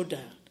slows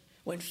down.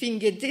 When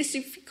things get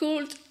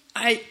difficult,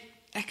 I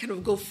kind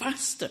of go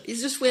faster.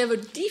 It's just we have a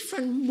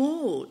different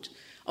mode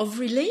of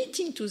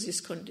relating to this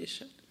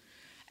condition.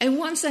 And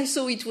once I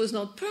saw it was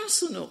not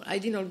personal, I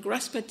did not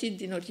grasp at it,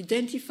 did not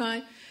identify,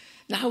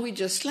 now we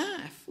just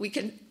laugh. We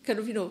can kind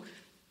of,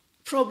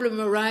 problem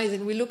arise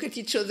and we look at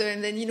each other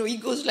and then, he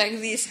goes like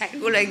this, I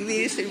go like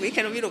this, and we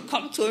kind of,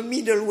 come to a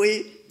middle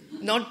way,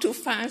 not too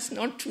fast,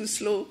 not too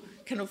slow,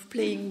 kind of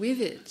playing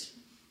with it,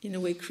 in a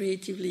way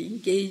creatively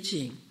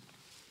engaging.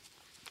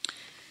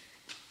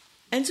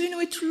 And so,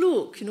 to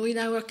look, in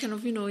our kind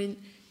of,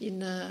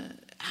 in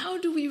how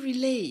do we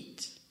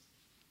relate?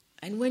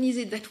 And when is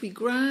it that we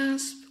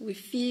grasp, we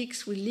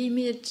fix, we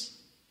limit?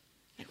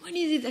 And when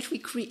is it that we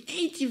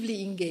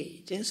creatively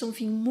engage and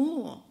something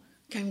more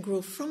can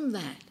grow from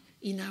that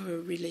in our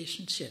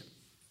relationship?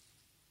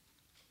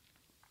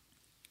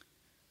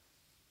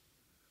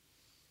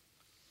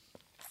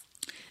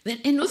 Then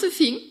another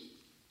thing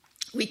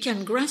we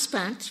can grasp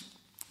at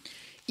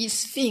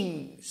is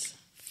things.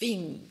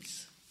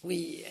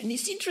 And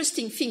it's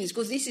interesting things,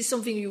 because this is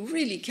something you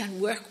really can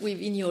work with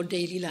in your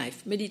daily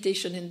life,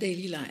 meditation and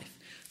daily life.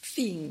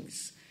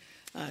 Things,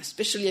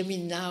 especially,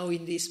 now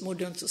in this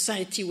modern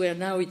society where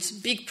now it's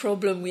a big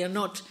problem, we are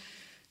not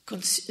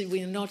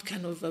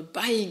kind of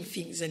buying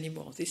things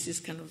anymore. This is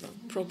kind of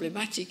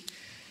problematic.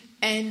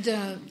 And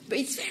but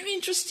it's very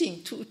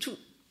interesting to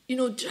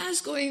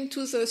just going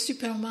to the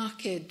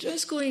supermarket,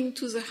 just going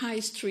to the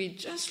high street,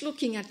 just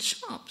looking at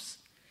shops.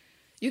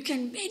 You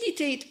can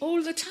meditate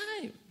all the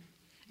time.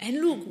 And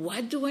look,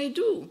 what do I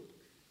do?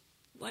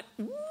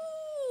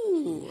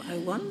 I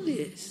want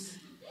this.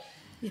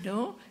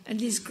 And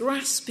this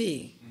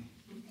grasping.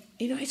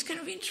 It's kind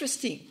of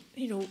interesting,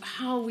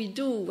 how we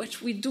do, what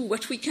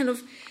we kind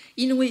of,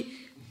 in a way,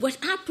 what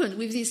happened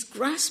with this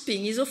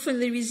grasping is often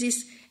there is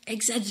this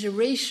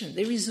exaggeration.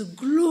 There is a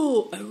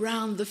glow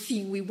around the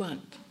thing we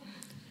want.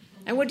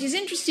 And what is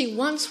interesting,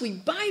 once we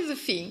buy the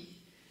thing,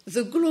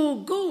 the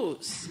glow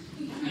goes,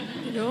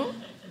 And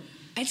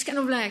it's kind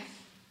of like...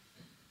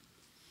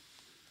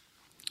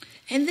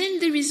 And then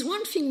there is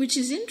one thing which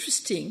is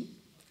interesting,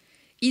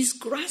 is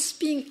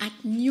grasping at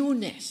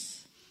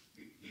newness.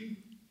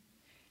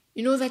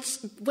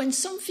 That's when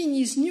something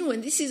is new,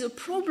 and this is a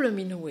problem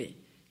in a way.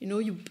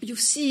 You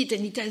see it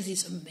and it has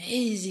this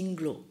amazing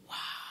glow. Wow.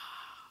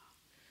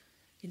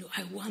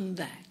 I want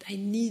that. I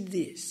need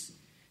this.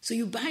 So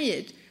you buy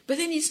it, but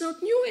then it's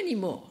not new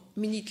anymore.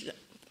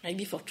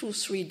 Maybe for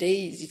 2-3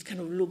 days it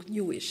kind of looked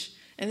newish.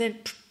 And then,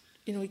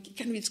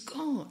 it's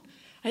gone.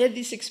 I had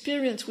this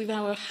experience with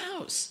our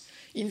house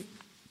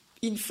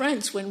in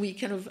France when we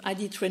kind of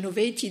had it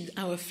renovated,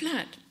 our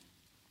flat.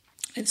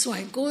 And so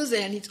I go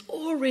there and it's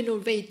all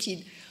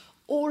renovated,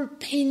 all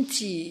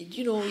painted,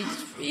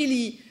 it's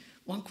really,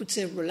 one could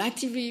say,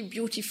 relatively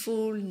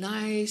beautiful,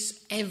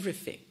 nice,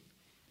 everything.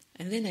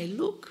 And then I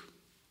look,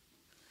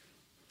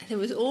 and there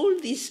was all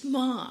these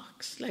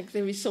marks, like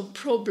there is some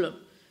problem,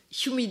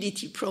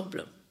 humidity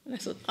problem. And I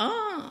thought,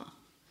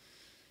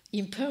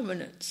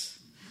 impermanence.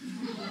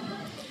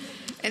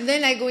 And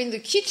then I go in the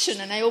kitchen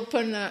and I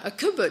open a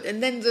cupboard,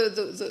 and then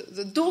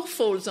the door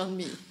falls on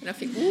me. And I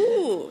think,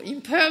 ooh,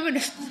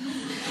 impermanence.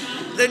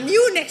 The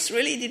newness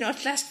really did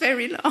not last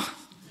very long.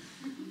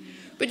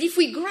 But if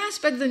we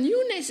grasp at the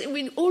newness, and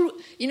we all,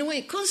 in a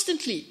way,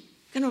 constantly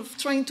kind of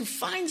trying to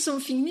find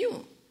something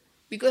new,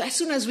 because as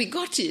soon as we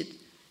got it,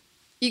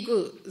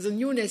 the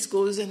newness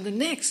goes, and the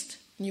next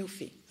new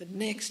thing,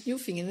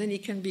 and then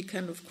it can be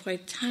kind of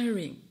quite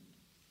tiring.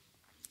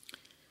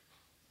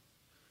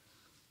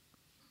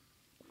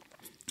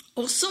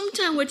 Or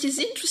sometimes what is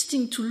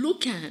interesting to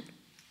look at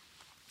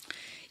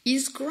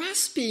is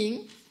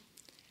grasping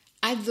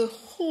at the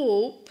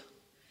hope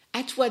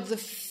at what the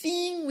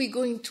thing we're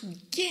going to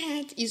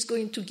get is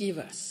going to give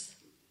us.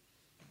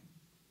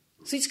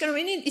 So it's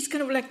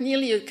kind of like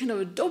nearly a kind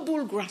of a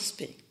double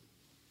grasping.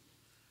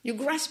 You're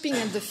grasping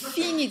at the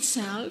thing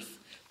itself,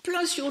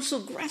 plus you're also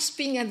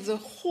grasping at the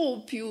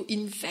hope you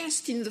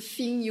invest in the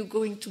thing you're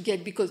going to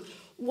get, because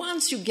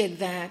once you get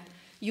that,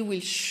 you will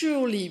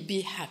surely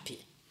be happy.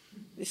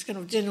 It's kind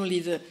of generally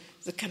the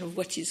kind of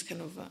what is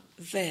kind of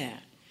there.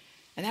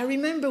 And I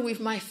remember with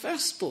my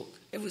first book,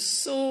 it was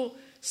so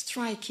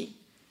striking.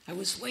 I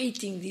was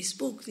waiting, this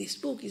book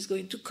is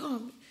going to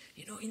come,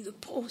 in the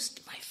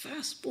post, my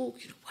first book,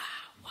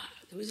 wow.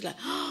 It was like,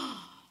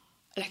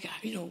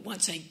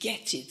 once I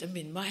get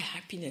it, my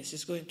happiness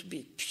is going to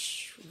be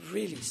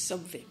really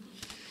something.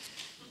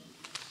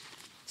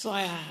 So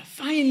I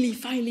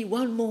finally,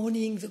 one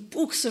morning, the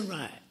book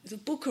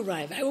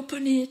arrived. I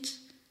open it,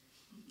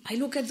 I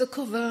look at the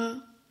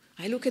cover,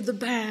 I look at the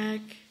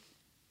back.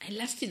 I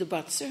lasted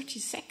about 30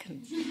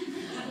 seconds.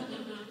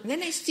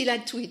 Then I still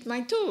had to eat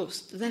my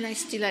toast. Then I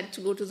still had to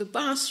go to the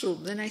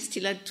bathroom. Then I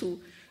still had to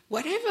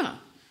whatever.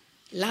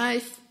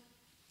 Life,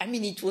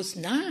 it was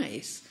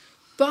nice,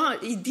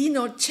 but it did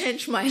not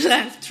change my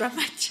life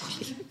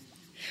dramatically,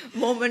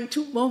 moment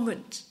to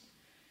moment.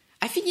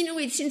 I think,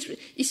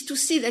 it's to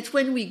see that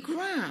when we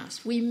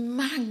grasp, we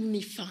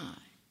magnify.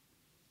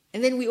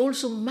 And then we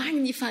also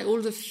magnify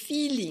all the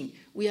feeling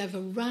we have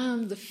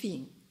around the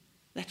thing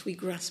that we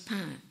grasp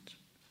at.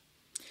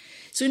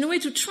 So in a way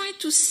to try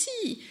to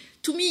see,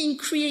 to me, in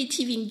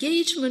creative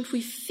engagement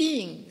with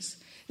things,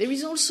 there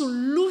is also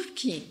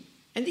looking,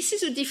 and this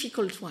is a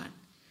difficult one.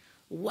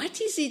 What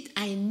is it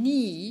I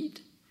need?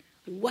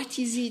 What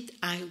is it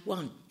I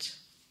want?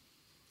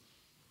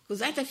 Because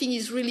that, I think,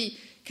 is really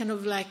kind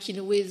of like, in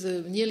a way,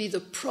 nearly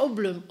the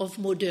problem of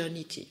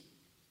modernity.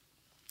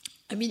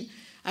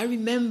 I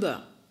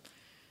remember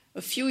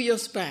a few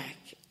years back,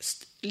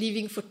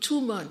 living for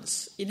 2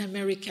 months in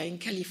America, in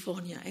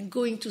California, and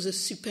going to the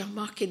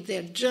supermarket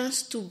there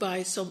just to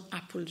buy some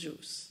apple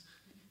juice.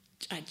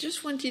 I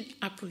just wanted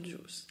apple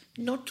juice,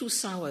 not too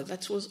sour.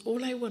 That was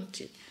all I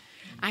wanted.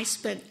 I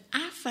spent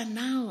half an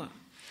hour,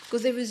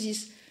 because there was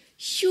this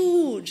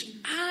huge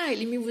aisle.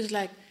 It was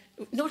like,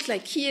 not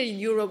like here in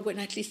Europe, when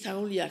at least I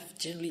only have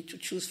generally to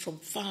choose from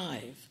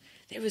 5.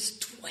 There was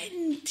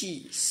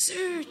 20,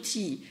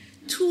 30,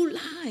 2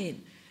 lines.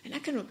 And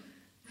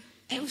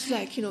I was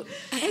like,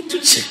 I had to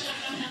check.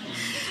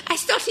 I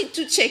started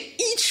to check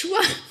each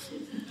one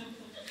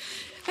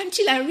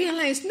until I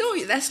realized,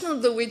 no, that's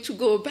not the way to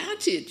go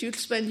about it. You'll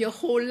spend your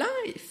whole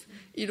life,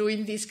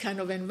 in this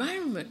kind of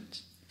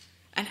environment.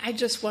 And I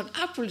just want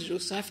apple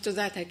juice. So after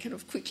that, I kind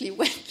of quickly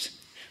went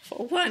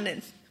for one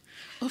and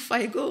off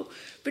I go.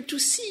 But to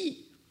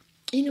see,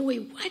 in a way,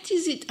 what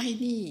is it I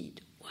need?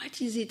 What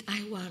is it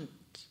I want?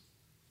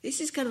 This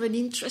is kind of an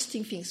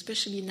interesting thing,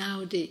 especially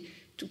nowadays,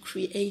 to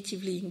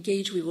creatively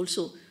engage with,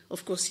 also,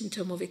 of course, in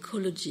terms of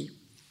ecology.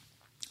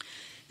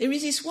 There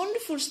is this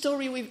wonderful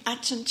story with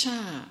Ajahn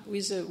Chah, who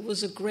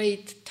was a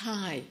great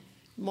Thai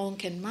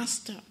monk and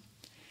master.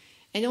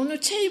 And on a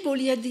table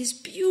he had this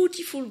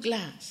beautiful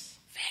glass,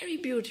 very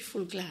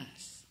beautiful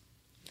glass.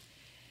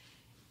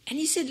 And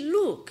he said,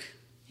 look,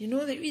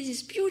 there is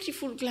this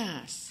beautiful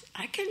glass.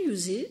 I can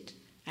use it,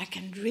 I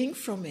can drink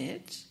from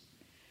it,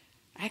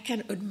 I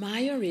can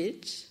admire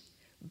it,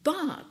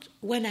 but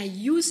when I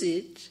use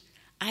it,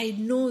 I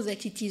know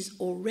that it is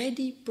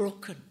already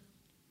broken.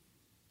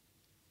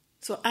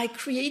 So I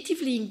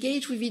creatively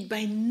engage with it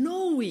by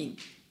knowing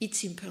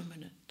it's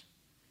impermanent,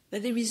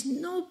 that there is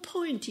no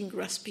point in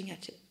grasping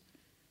at it.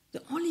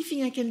 The only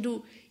thing I can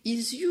do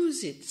is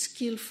use it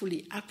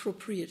skillfully,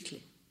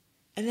 appropriately.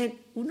 And then,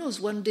 who knows,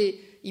 one day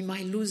it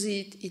might lose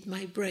it, it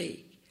might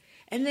break.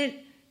 And then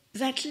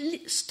that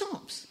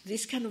stops,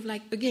 this kind of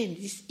like, again,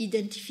 this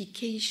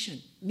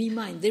identification. Me,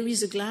 mine, there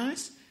is a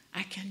glass,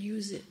 I can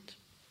use it.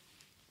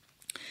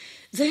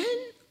 Then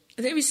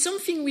there is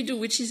something we do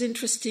which is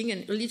interesting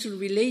and a little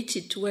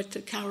related to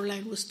what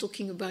Caroline was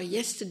talking about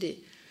yesterday,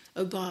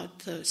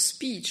 about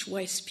speech,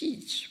 why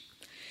speech.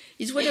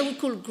 It's what I would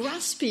call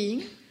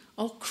grasping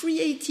or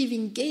creative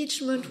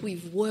engagement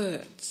with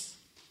words.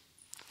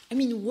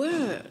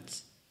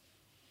 Words.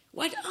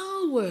 What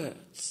are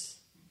words?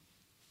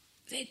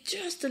 They're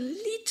just a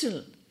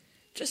little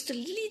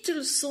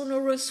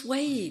sonorous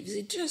waves.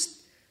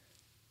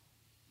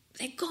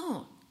 They're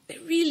gone.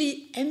 They're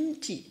really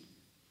empty.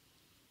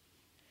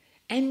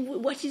 And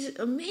what is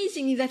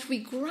amazing is that we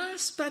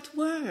grasp at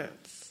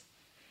words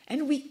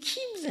and we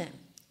keep them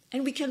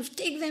and we can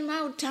take them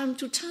out time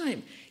to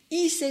time.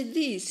 He said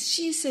this,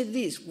 she said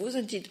this.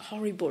 Wasn't it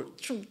horrible?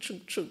 True.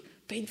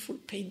 Painful.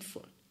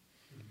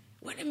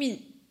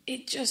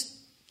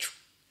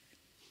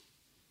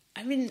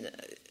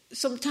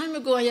 Some time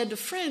ago I had a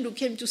friend who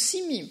came to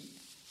see me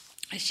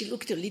And she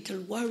looked a little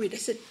worried. I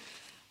said,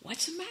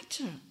 "What's the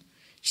matter?"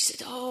 She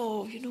said,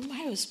 "Oh, my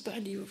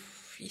husband,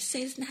 he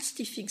says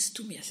nasty things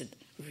to me." I said,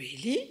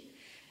 "Really?"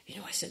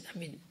 I said,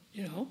 And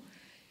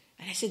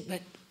I said,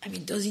 "But,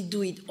 does he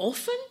do it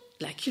often?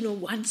 Like,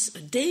 once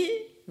a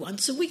day,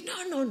 once a week?"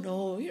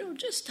 No,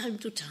 just time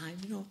to time,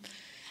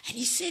 And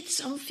he said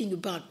something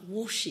about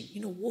washing,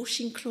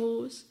 washing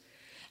clothes.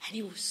 And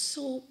it was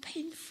so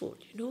painful,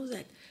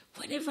 that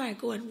whenever I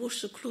go and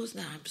wash the clothes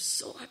now, I'm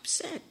so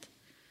upset.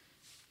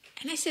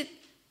 And I said,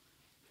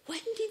 "When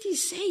did he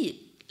say it?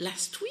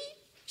 Last week?"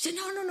 She said,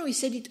 No, he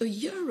said it a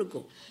year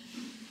ago.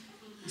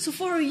 So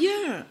for a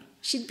year,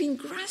 she'd been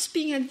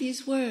grasping at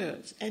these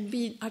words and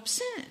being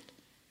upset,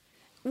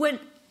 when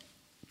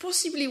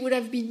possibly it would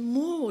have been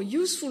more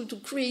useful to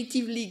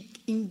creatively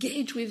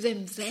engage with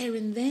them there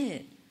and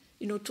then,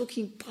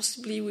 talking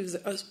possibly with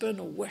the husband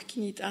or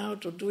working it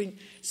out or doing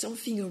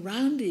something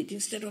around it,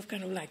 instead of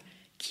kind of like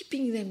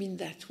keeping them in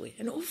that way.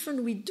 And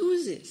often we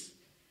do this,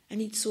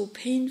 and it's so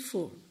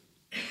painful.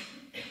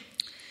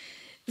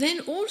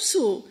 Then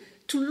also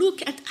to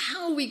look at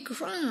how we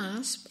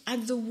grasp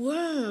at the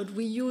word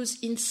we use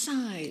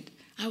inside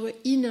our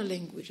inner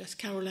language, as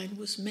Caroline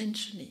was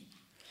mentioning,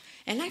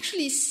 and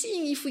actually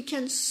seeing if we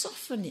can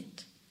soften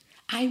it.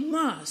 I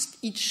must,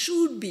 it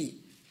should be,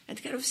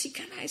 and kind of see,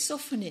 can I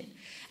soften it?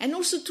 And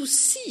also to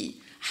see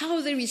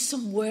how there is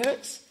some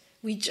words,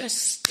 we just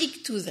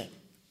stick to them.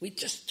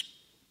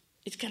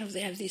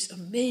 They have this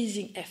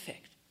amazing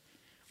effect.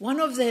 One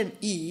of them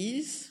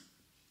is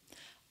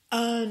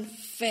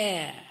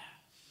unfair.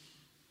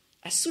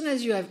 As soon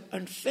as you have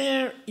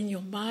unfair in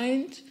your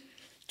mind,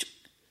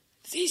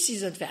 this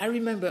is unfair. I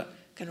remember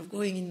kind of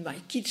going in my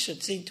kitchen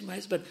saying to my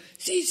husband,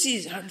 "This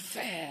is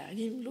unfair." And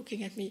him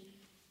looking at me,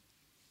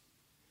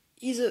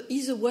 is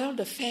the world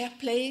a fair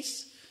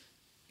place,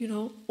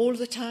 all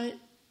the time?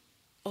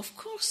 Of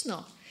course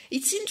not.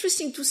 It's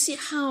interesting to see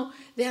how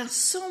there are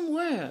some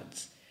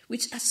words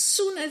which, as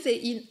soon as they're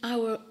in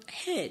our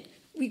head,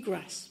 we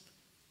grasp.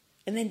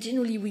 And then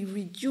generally we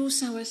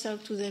reduce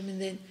ourselves to them,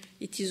 and then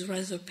it is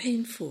rather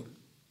painful.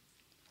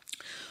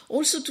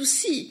 Also to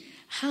see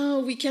how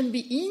we can be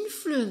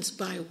influenced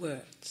by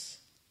words.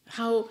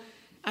 How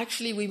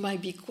actually we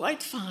might be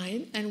quite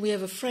fine, and we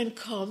have a friend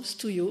comes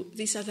to you,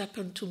 this has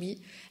happened to me,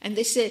 and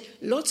they say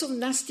lots of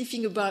nasty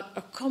thing about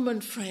a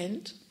common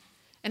friend,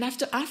 and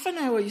after half an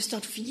hour you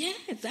start to think,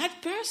 yeah,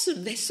 that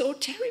person, they're so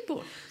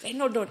terrible. They've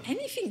not done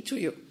anything to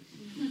you.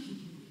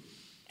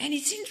 And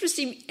it's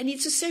interesting, and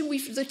it's the same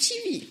with the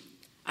TV.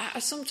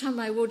 Sometimes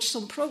I watch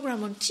some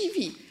program on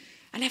TV,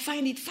 and I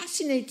find it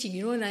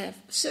fascinating, and I have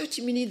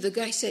 30 minutes, the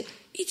guy say,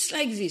 it's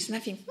like this, and I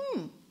think,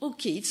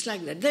 okay, it's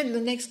like that. Then the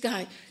next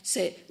guy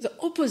say the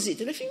opposite,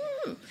 and I think,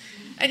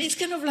 And it's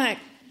kind of like,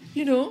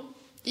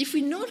 if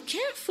we're not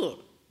careful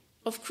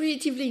of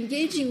creatively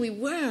engaging with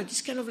words,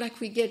 it's kind of like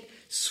we get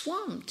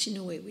swamped in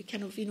a way. We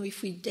kind of,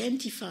 if we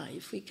identify,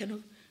 if we kind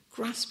of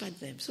grasp at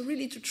them. So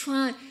really to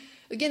try,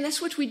 again,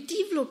 that's what we're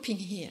developing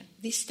here,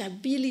 this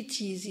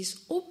stability,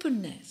 this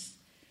openness.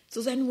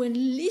 So then when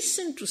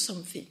listen to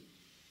something,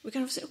 we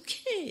kind of say,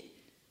 okay,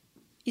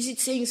 is it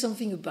saying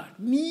something about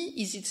me?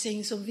 Is it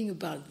saying something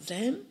about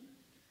them?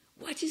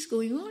 What is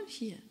going on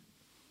here?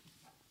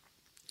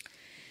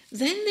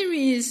 Then there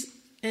is,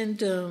 and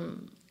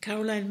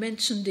Caroline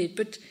mentioned it,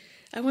 but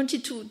I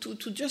wanted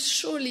to just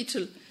show a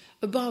little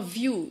about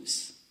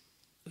views.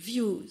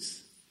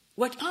 Views.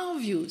 What are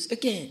views?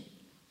 Again,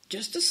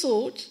 just a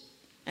thought,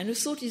 and a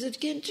thought is,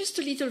 again, just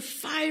a little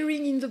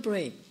firing in the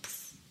brain.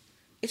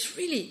 It's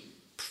really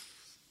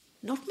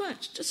not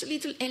much, just a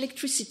little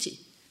electricity.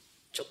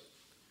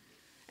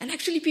 And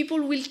actually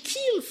people will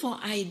kill for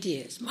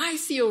ideas. My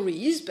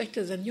theory is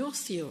better than your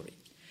theory.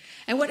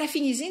 And what I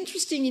think is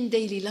interesting in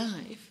daily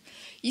life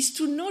is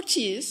to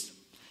notice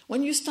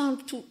when you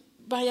start to,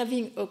 by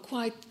having a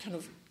quite kind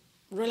of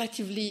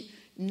relatively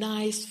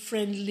nice,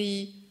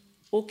 friendly,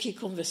 okay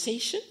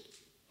conversation,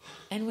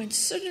 and when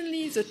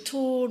suddenly the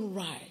tone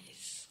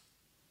rises.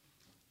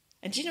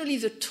 And generally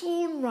the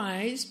tone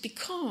rises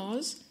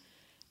because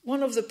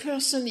one of the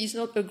person is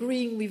not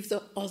agreeing with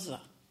the other.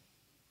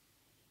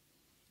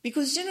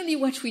 Because generally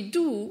what we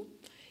do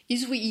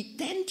is we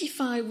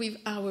identify with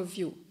our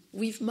view,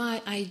 with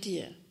my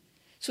idea.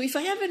 So if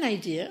I have an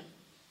idea,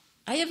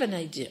 I have an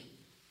idea.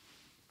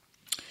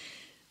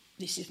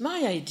 This is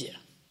my idea.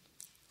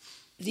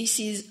 This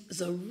is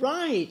the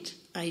right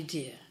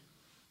idea.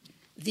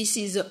 This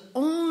is the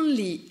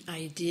only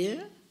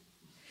idea.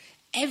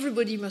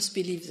 Everybody must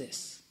believe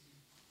this.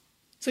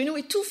 So in a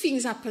way, two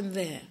things happen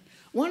there.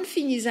 One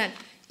thing is that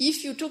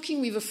if you're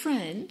talking with a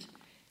friend,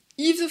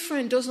 if the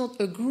friend does not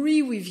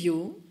agree with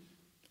you,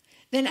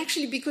 then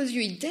actually because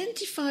you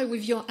identify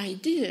with your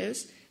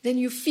ideas, then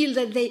you feel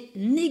that they're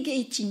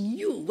negating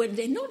you when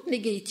they're not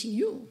negating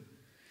you.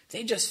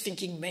 They're just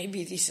thinking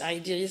maybe this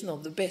idea is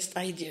not the best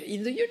idea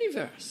in the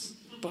universe,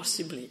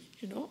 possibly,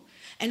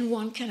 And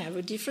one can have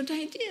a different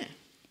idea.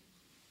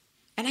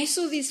 And I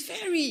saw this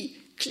very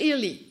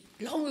clearly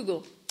long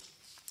ago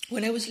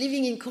when I was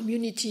living in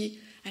community.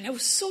 And I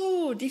was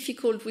so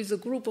difficult with a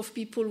group of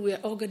people. We were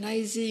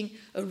organizing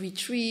a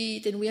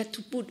retreat, and we had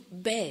to put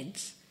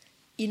beds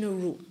in a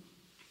room.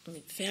 I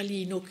mean,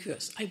 fairly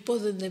innocuous. I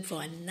bothered them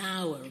for an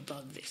hour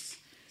about this,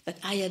 that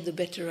I had the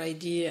better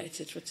idea,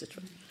 etc.,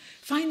 etc.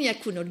 Finally, I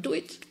could not do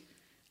it,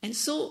 and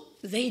so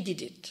they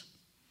did it.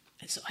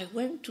 And so I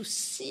went to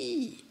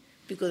see,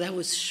 because I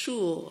was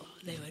sure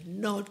they were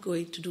not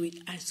going to do it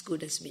as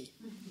good as me.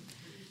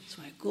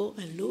 So I go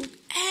and look,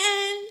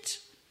 and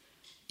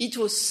it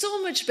was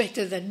so much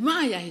better than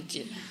my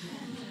idea.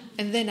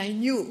 And then I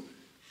knew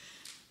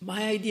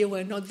my idea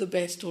were not the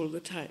best all the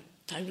time.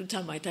 Time to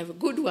time I might have a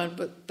good one,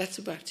 but that's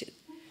about it.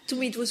 To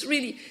me, it was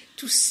really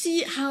to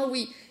see how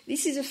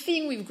this is a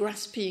thing with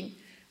grasping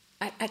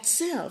at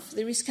self.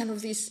 There is kind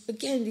of this,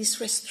 again,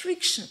 this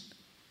restriction,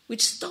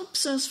 which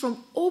stops us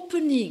from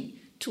opening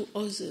to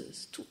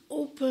others, to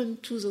open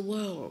to the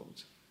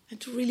world, and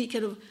to really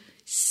kind of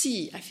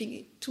see. I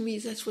think, to me,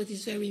 that's what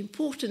is very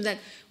important, that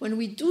when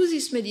we do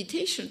this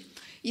meditation,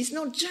 it's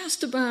not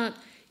just about,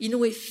 in a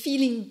way,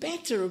 feeling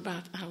better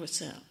about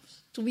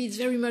ourselves. To me, it's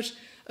very much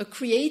a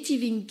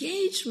creative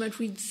engagement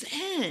with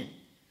Zen.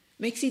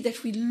 Makes it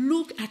that we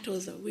look at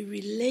others, we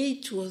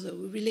relate to others,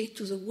 we relate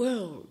to the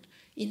world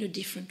in a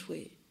different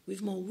way,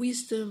 with more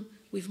wisdom,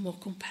 with more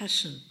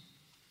compassion.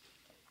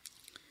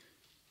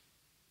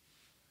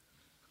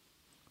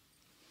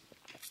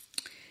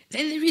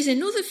 Then there is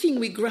another thing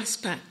we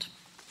grasp at,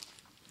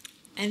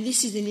 and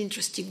this is an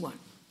interesting one.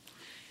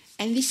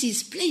 And this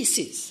is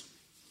places.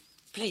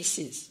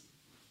 Places.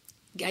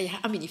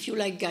 If you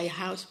like Gaia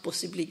House,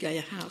 possibly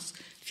Gaia House.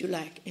 If you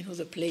like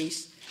another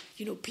place,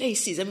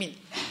 places.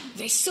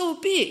 They're so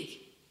big.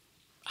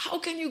 How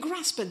can you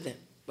grasp at them?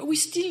 But we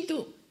still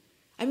do.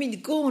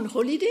 Go on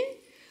holiday,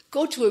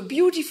 go to a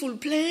beautiful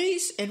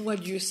place, and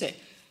what do you say?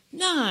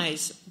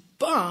 Nice,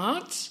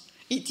 but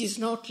it is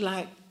not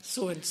like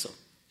so-and-so.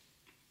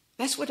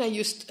 That's what I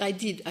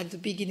did at the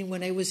beginning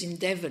when I was in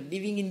Devon,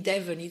 living in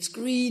Devon. It's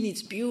green,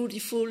 it's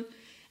beautiful,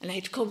 and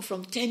I'd come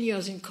from 10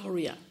 years in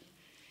Korea.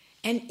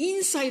 And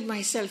inside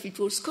myself, it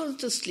was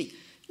constantly,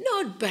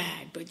 not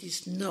bad, but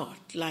it's not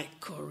like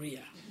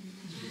Korea.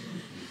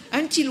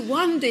 Until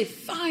one day,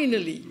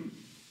 finally,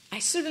 I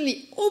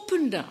suddenly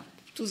opened up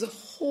to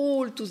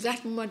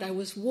that moment I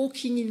was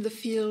walking in the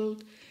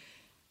field,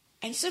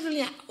 and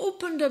suddenly I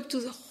opened up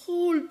to the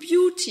whole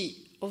beauty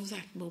of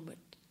that moment.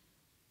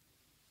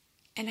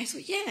 And I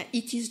thought,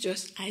 it is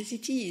just as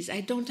it is.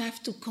 I don't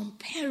have to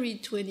compare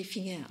it to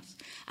anything else.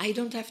 I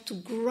don't have to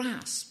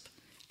grasp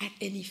at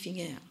anything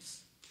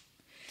else.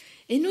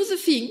 Another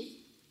thing,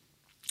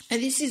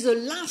 and this is the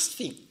last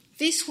thing,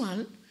 this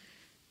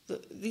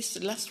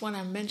last one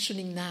I'm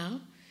mentioning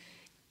now,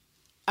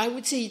 I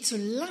would say it's the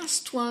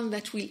last one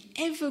that will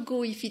ever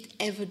go, if it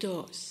ever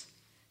does,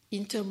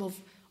 in terms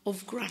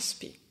of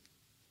grasping.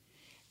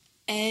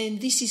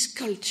 And this is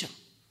culture.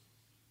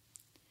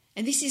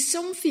 And this is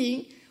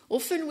something,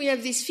 often we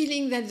have this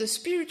feeling that the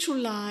spiritual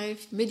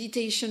life,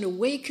 meditation,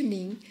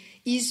 awakening,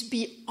 is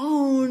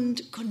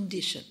beyond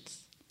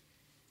conditions.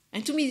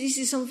 And to me, this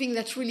is something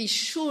that really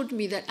showed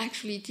me that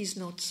actually it is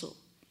not so.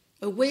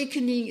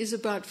 Awakening is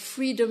about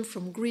freedom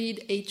from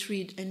greed,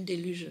 hatred, and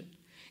delusion.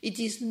 It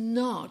is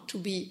not to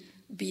be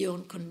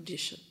beyond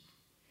condition.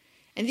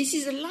 And this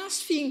is the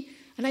last thing,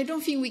 and I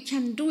don't think we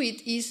can do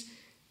it, is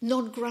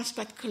not grasp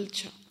at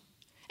culture.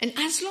 And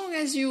as long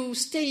as you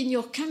stay in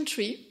your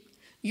country,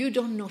 you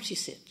don't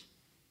notice it.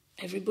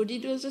 Everybody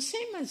does the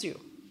same as you.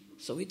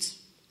 So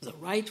it's the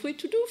right way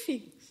to do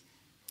things.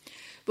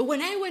 But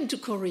when I went to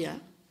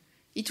Korea,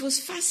 it was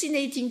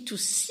fascinating to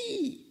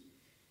see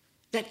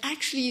that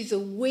actually the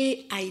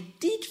way I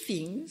did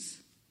things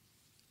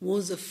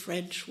was a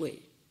French way.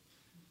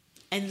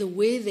 And the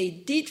way they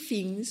did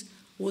things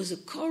was a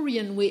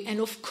Korean way. And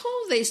of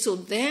course they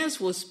thought theirs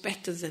was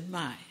better than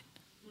mine.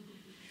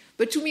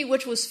 But to me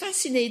what was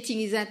fascinating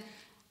is that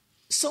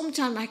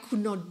sometimes I could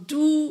not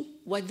do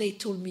what they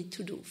told me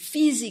to do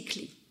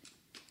physically.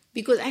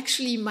 Because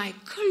actually my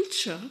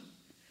culture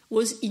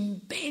was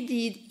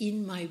embedded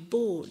in my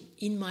bone,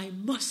 in my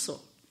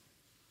muscle.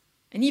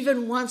 And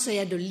even once I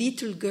had a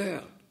little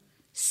girl,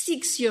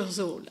 6 years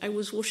old, I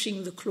was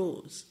washing the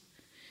clothes.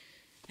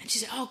 And she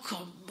said, "Oh,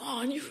 come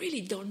on, you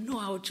really don't know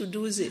how to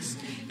do this.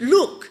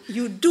 Look,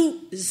 you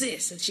do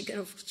this." And she kind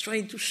of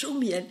trying to show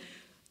me. And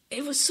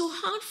it was so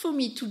hard for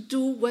me to do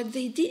what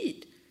they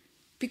did,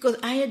 because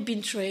I had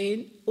been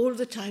trained all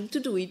the time to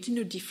do it in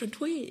a different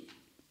way.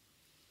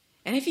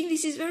 And I think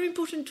this is very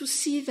important to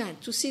see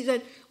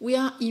that we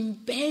are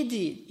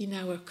embedded in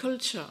our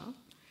culture.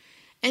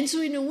 And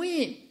so in a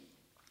way,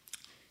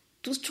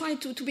 to try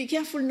to be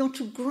careful not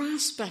to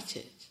grasp at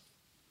it,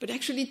 but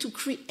actually to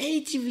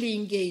creatively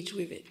engage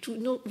with it,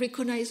 to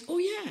recognize, oh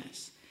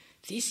yes,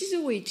 this is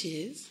the way it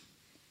is.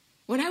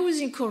 When I was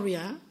in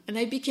Korea and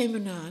I became a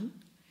nun,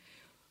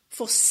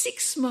 for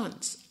 6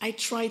 months I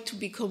tried to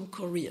become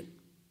Korean.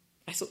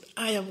 I thought,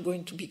 I am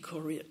going to be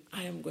Korean.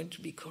 I am going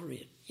to be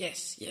Korean.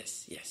 Yes,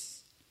 yes,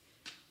 yes.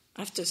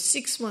 After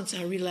 6 months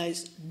I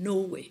realized, no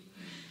way.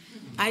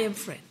 I am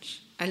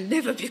French. I'll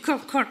never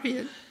become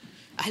Korean.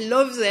 I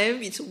love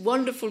them. It's a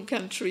wonderful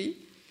country.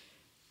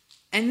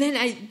 And then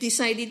I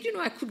decided,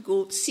 I could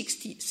go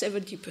 60,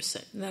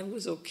 70%. And that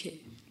was okay.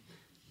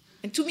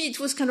 And to me, it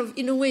was kind of,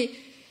 in a way,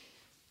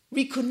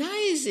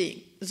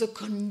 recognizing the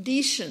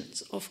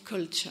conditions of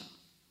culture,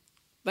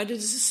 but at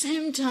the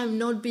same time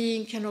not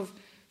being kind of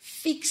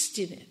fixed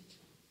in it,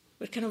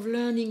 but kind of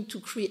learning to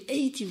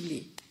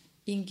creatively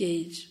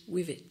engage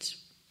with it.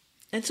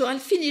 And so I'll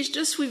finish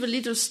just with a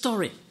little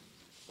story.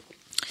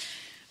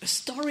 A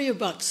story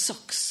about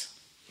socks.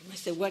 You might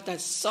say, what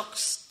has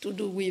socks to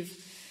do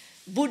with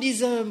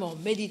Buddhism or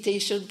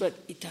meditation? But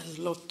it has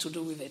a lot to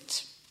do with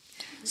it.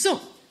 So,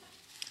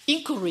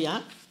 in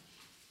Korea,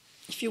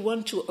 if you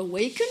want to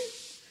awaken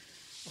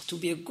or to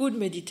be a good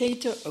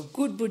meditator, a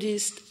good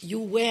Buddhist, you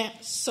wear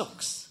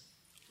socks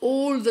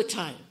all the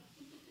time.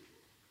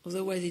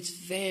 Otherwise, it's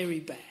very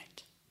bad.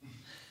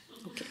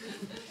 Okay.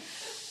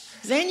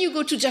 Then you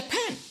go to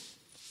Japan.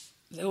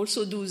 They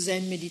also do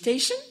Zen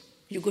meditation.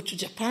 You go to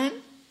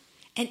Japan,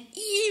 and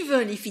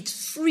even if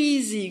it's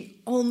freezing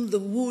on the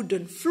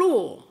wooden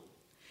floor,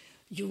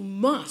 you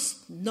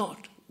must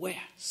not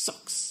wear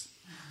socks.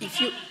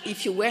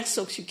 If you wear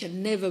socks, you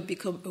can never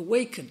become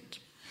awakened.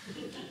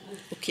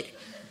 Okay.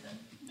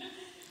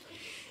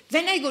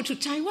 Then I go to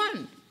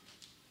Taiwan,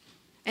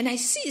 and I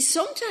see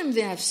sometimes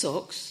they have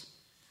socks,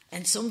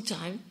 and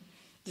sometimes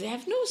they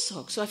have no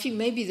socks. So I think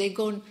maybe they've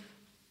gone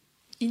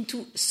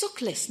into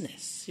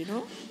socklessness,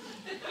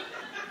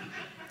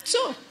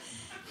 So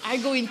I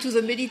go into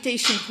the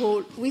meditation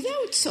hall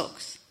without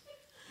socks.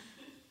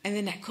 And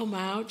then I come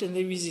out, and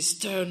there is this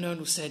stern nun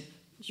who said,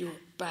 "You're a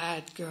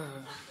bad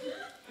girl.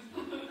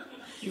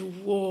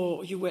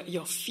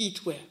 Your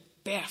feet were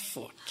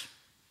barefoot."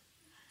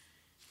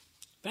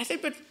 But I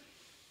said, but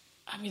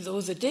the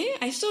other day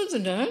I saw the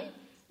nun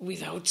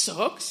without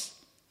socks.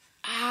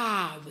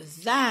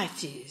 But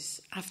that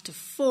is after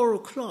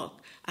 4:00,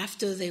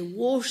 after they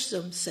wash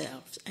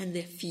themselves and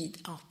their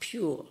feet are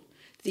pure.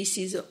 This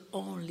is the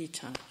only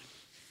time.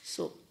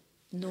 So,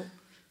 no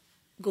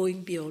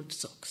going beyond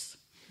socks.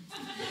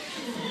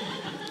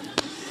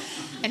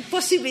 And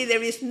possibly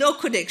there is no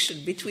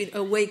connection between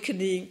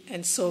awakening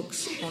and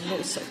socks or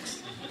no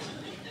socks.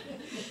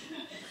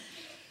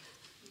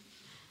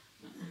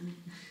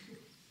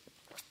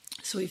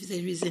 So if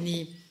there is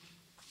any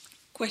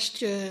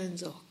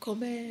questions or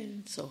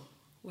comments or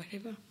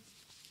whatever.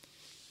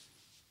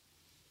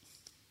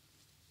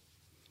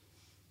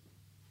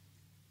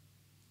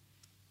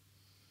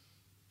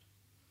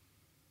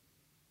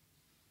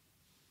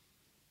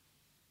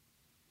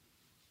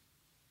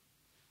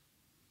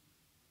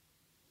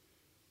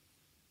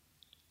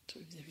 So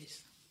if there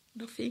is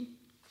nothing,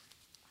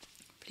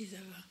 please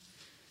have a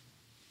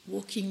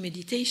walking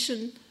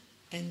meditation,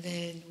 and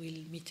then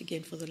we'll meet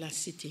again for the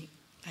last sitting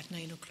at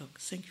 9:00.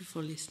 Thank you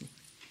for listening.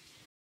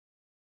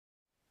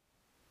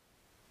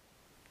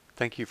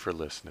 Thank you for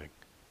listening.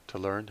 To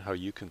learn how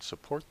you can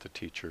support the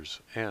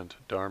teachers and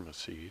Dharma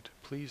Seed,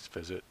 please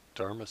visit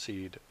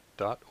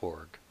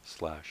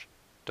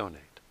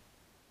dharmaseed.org/donate.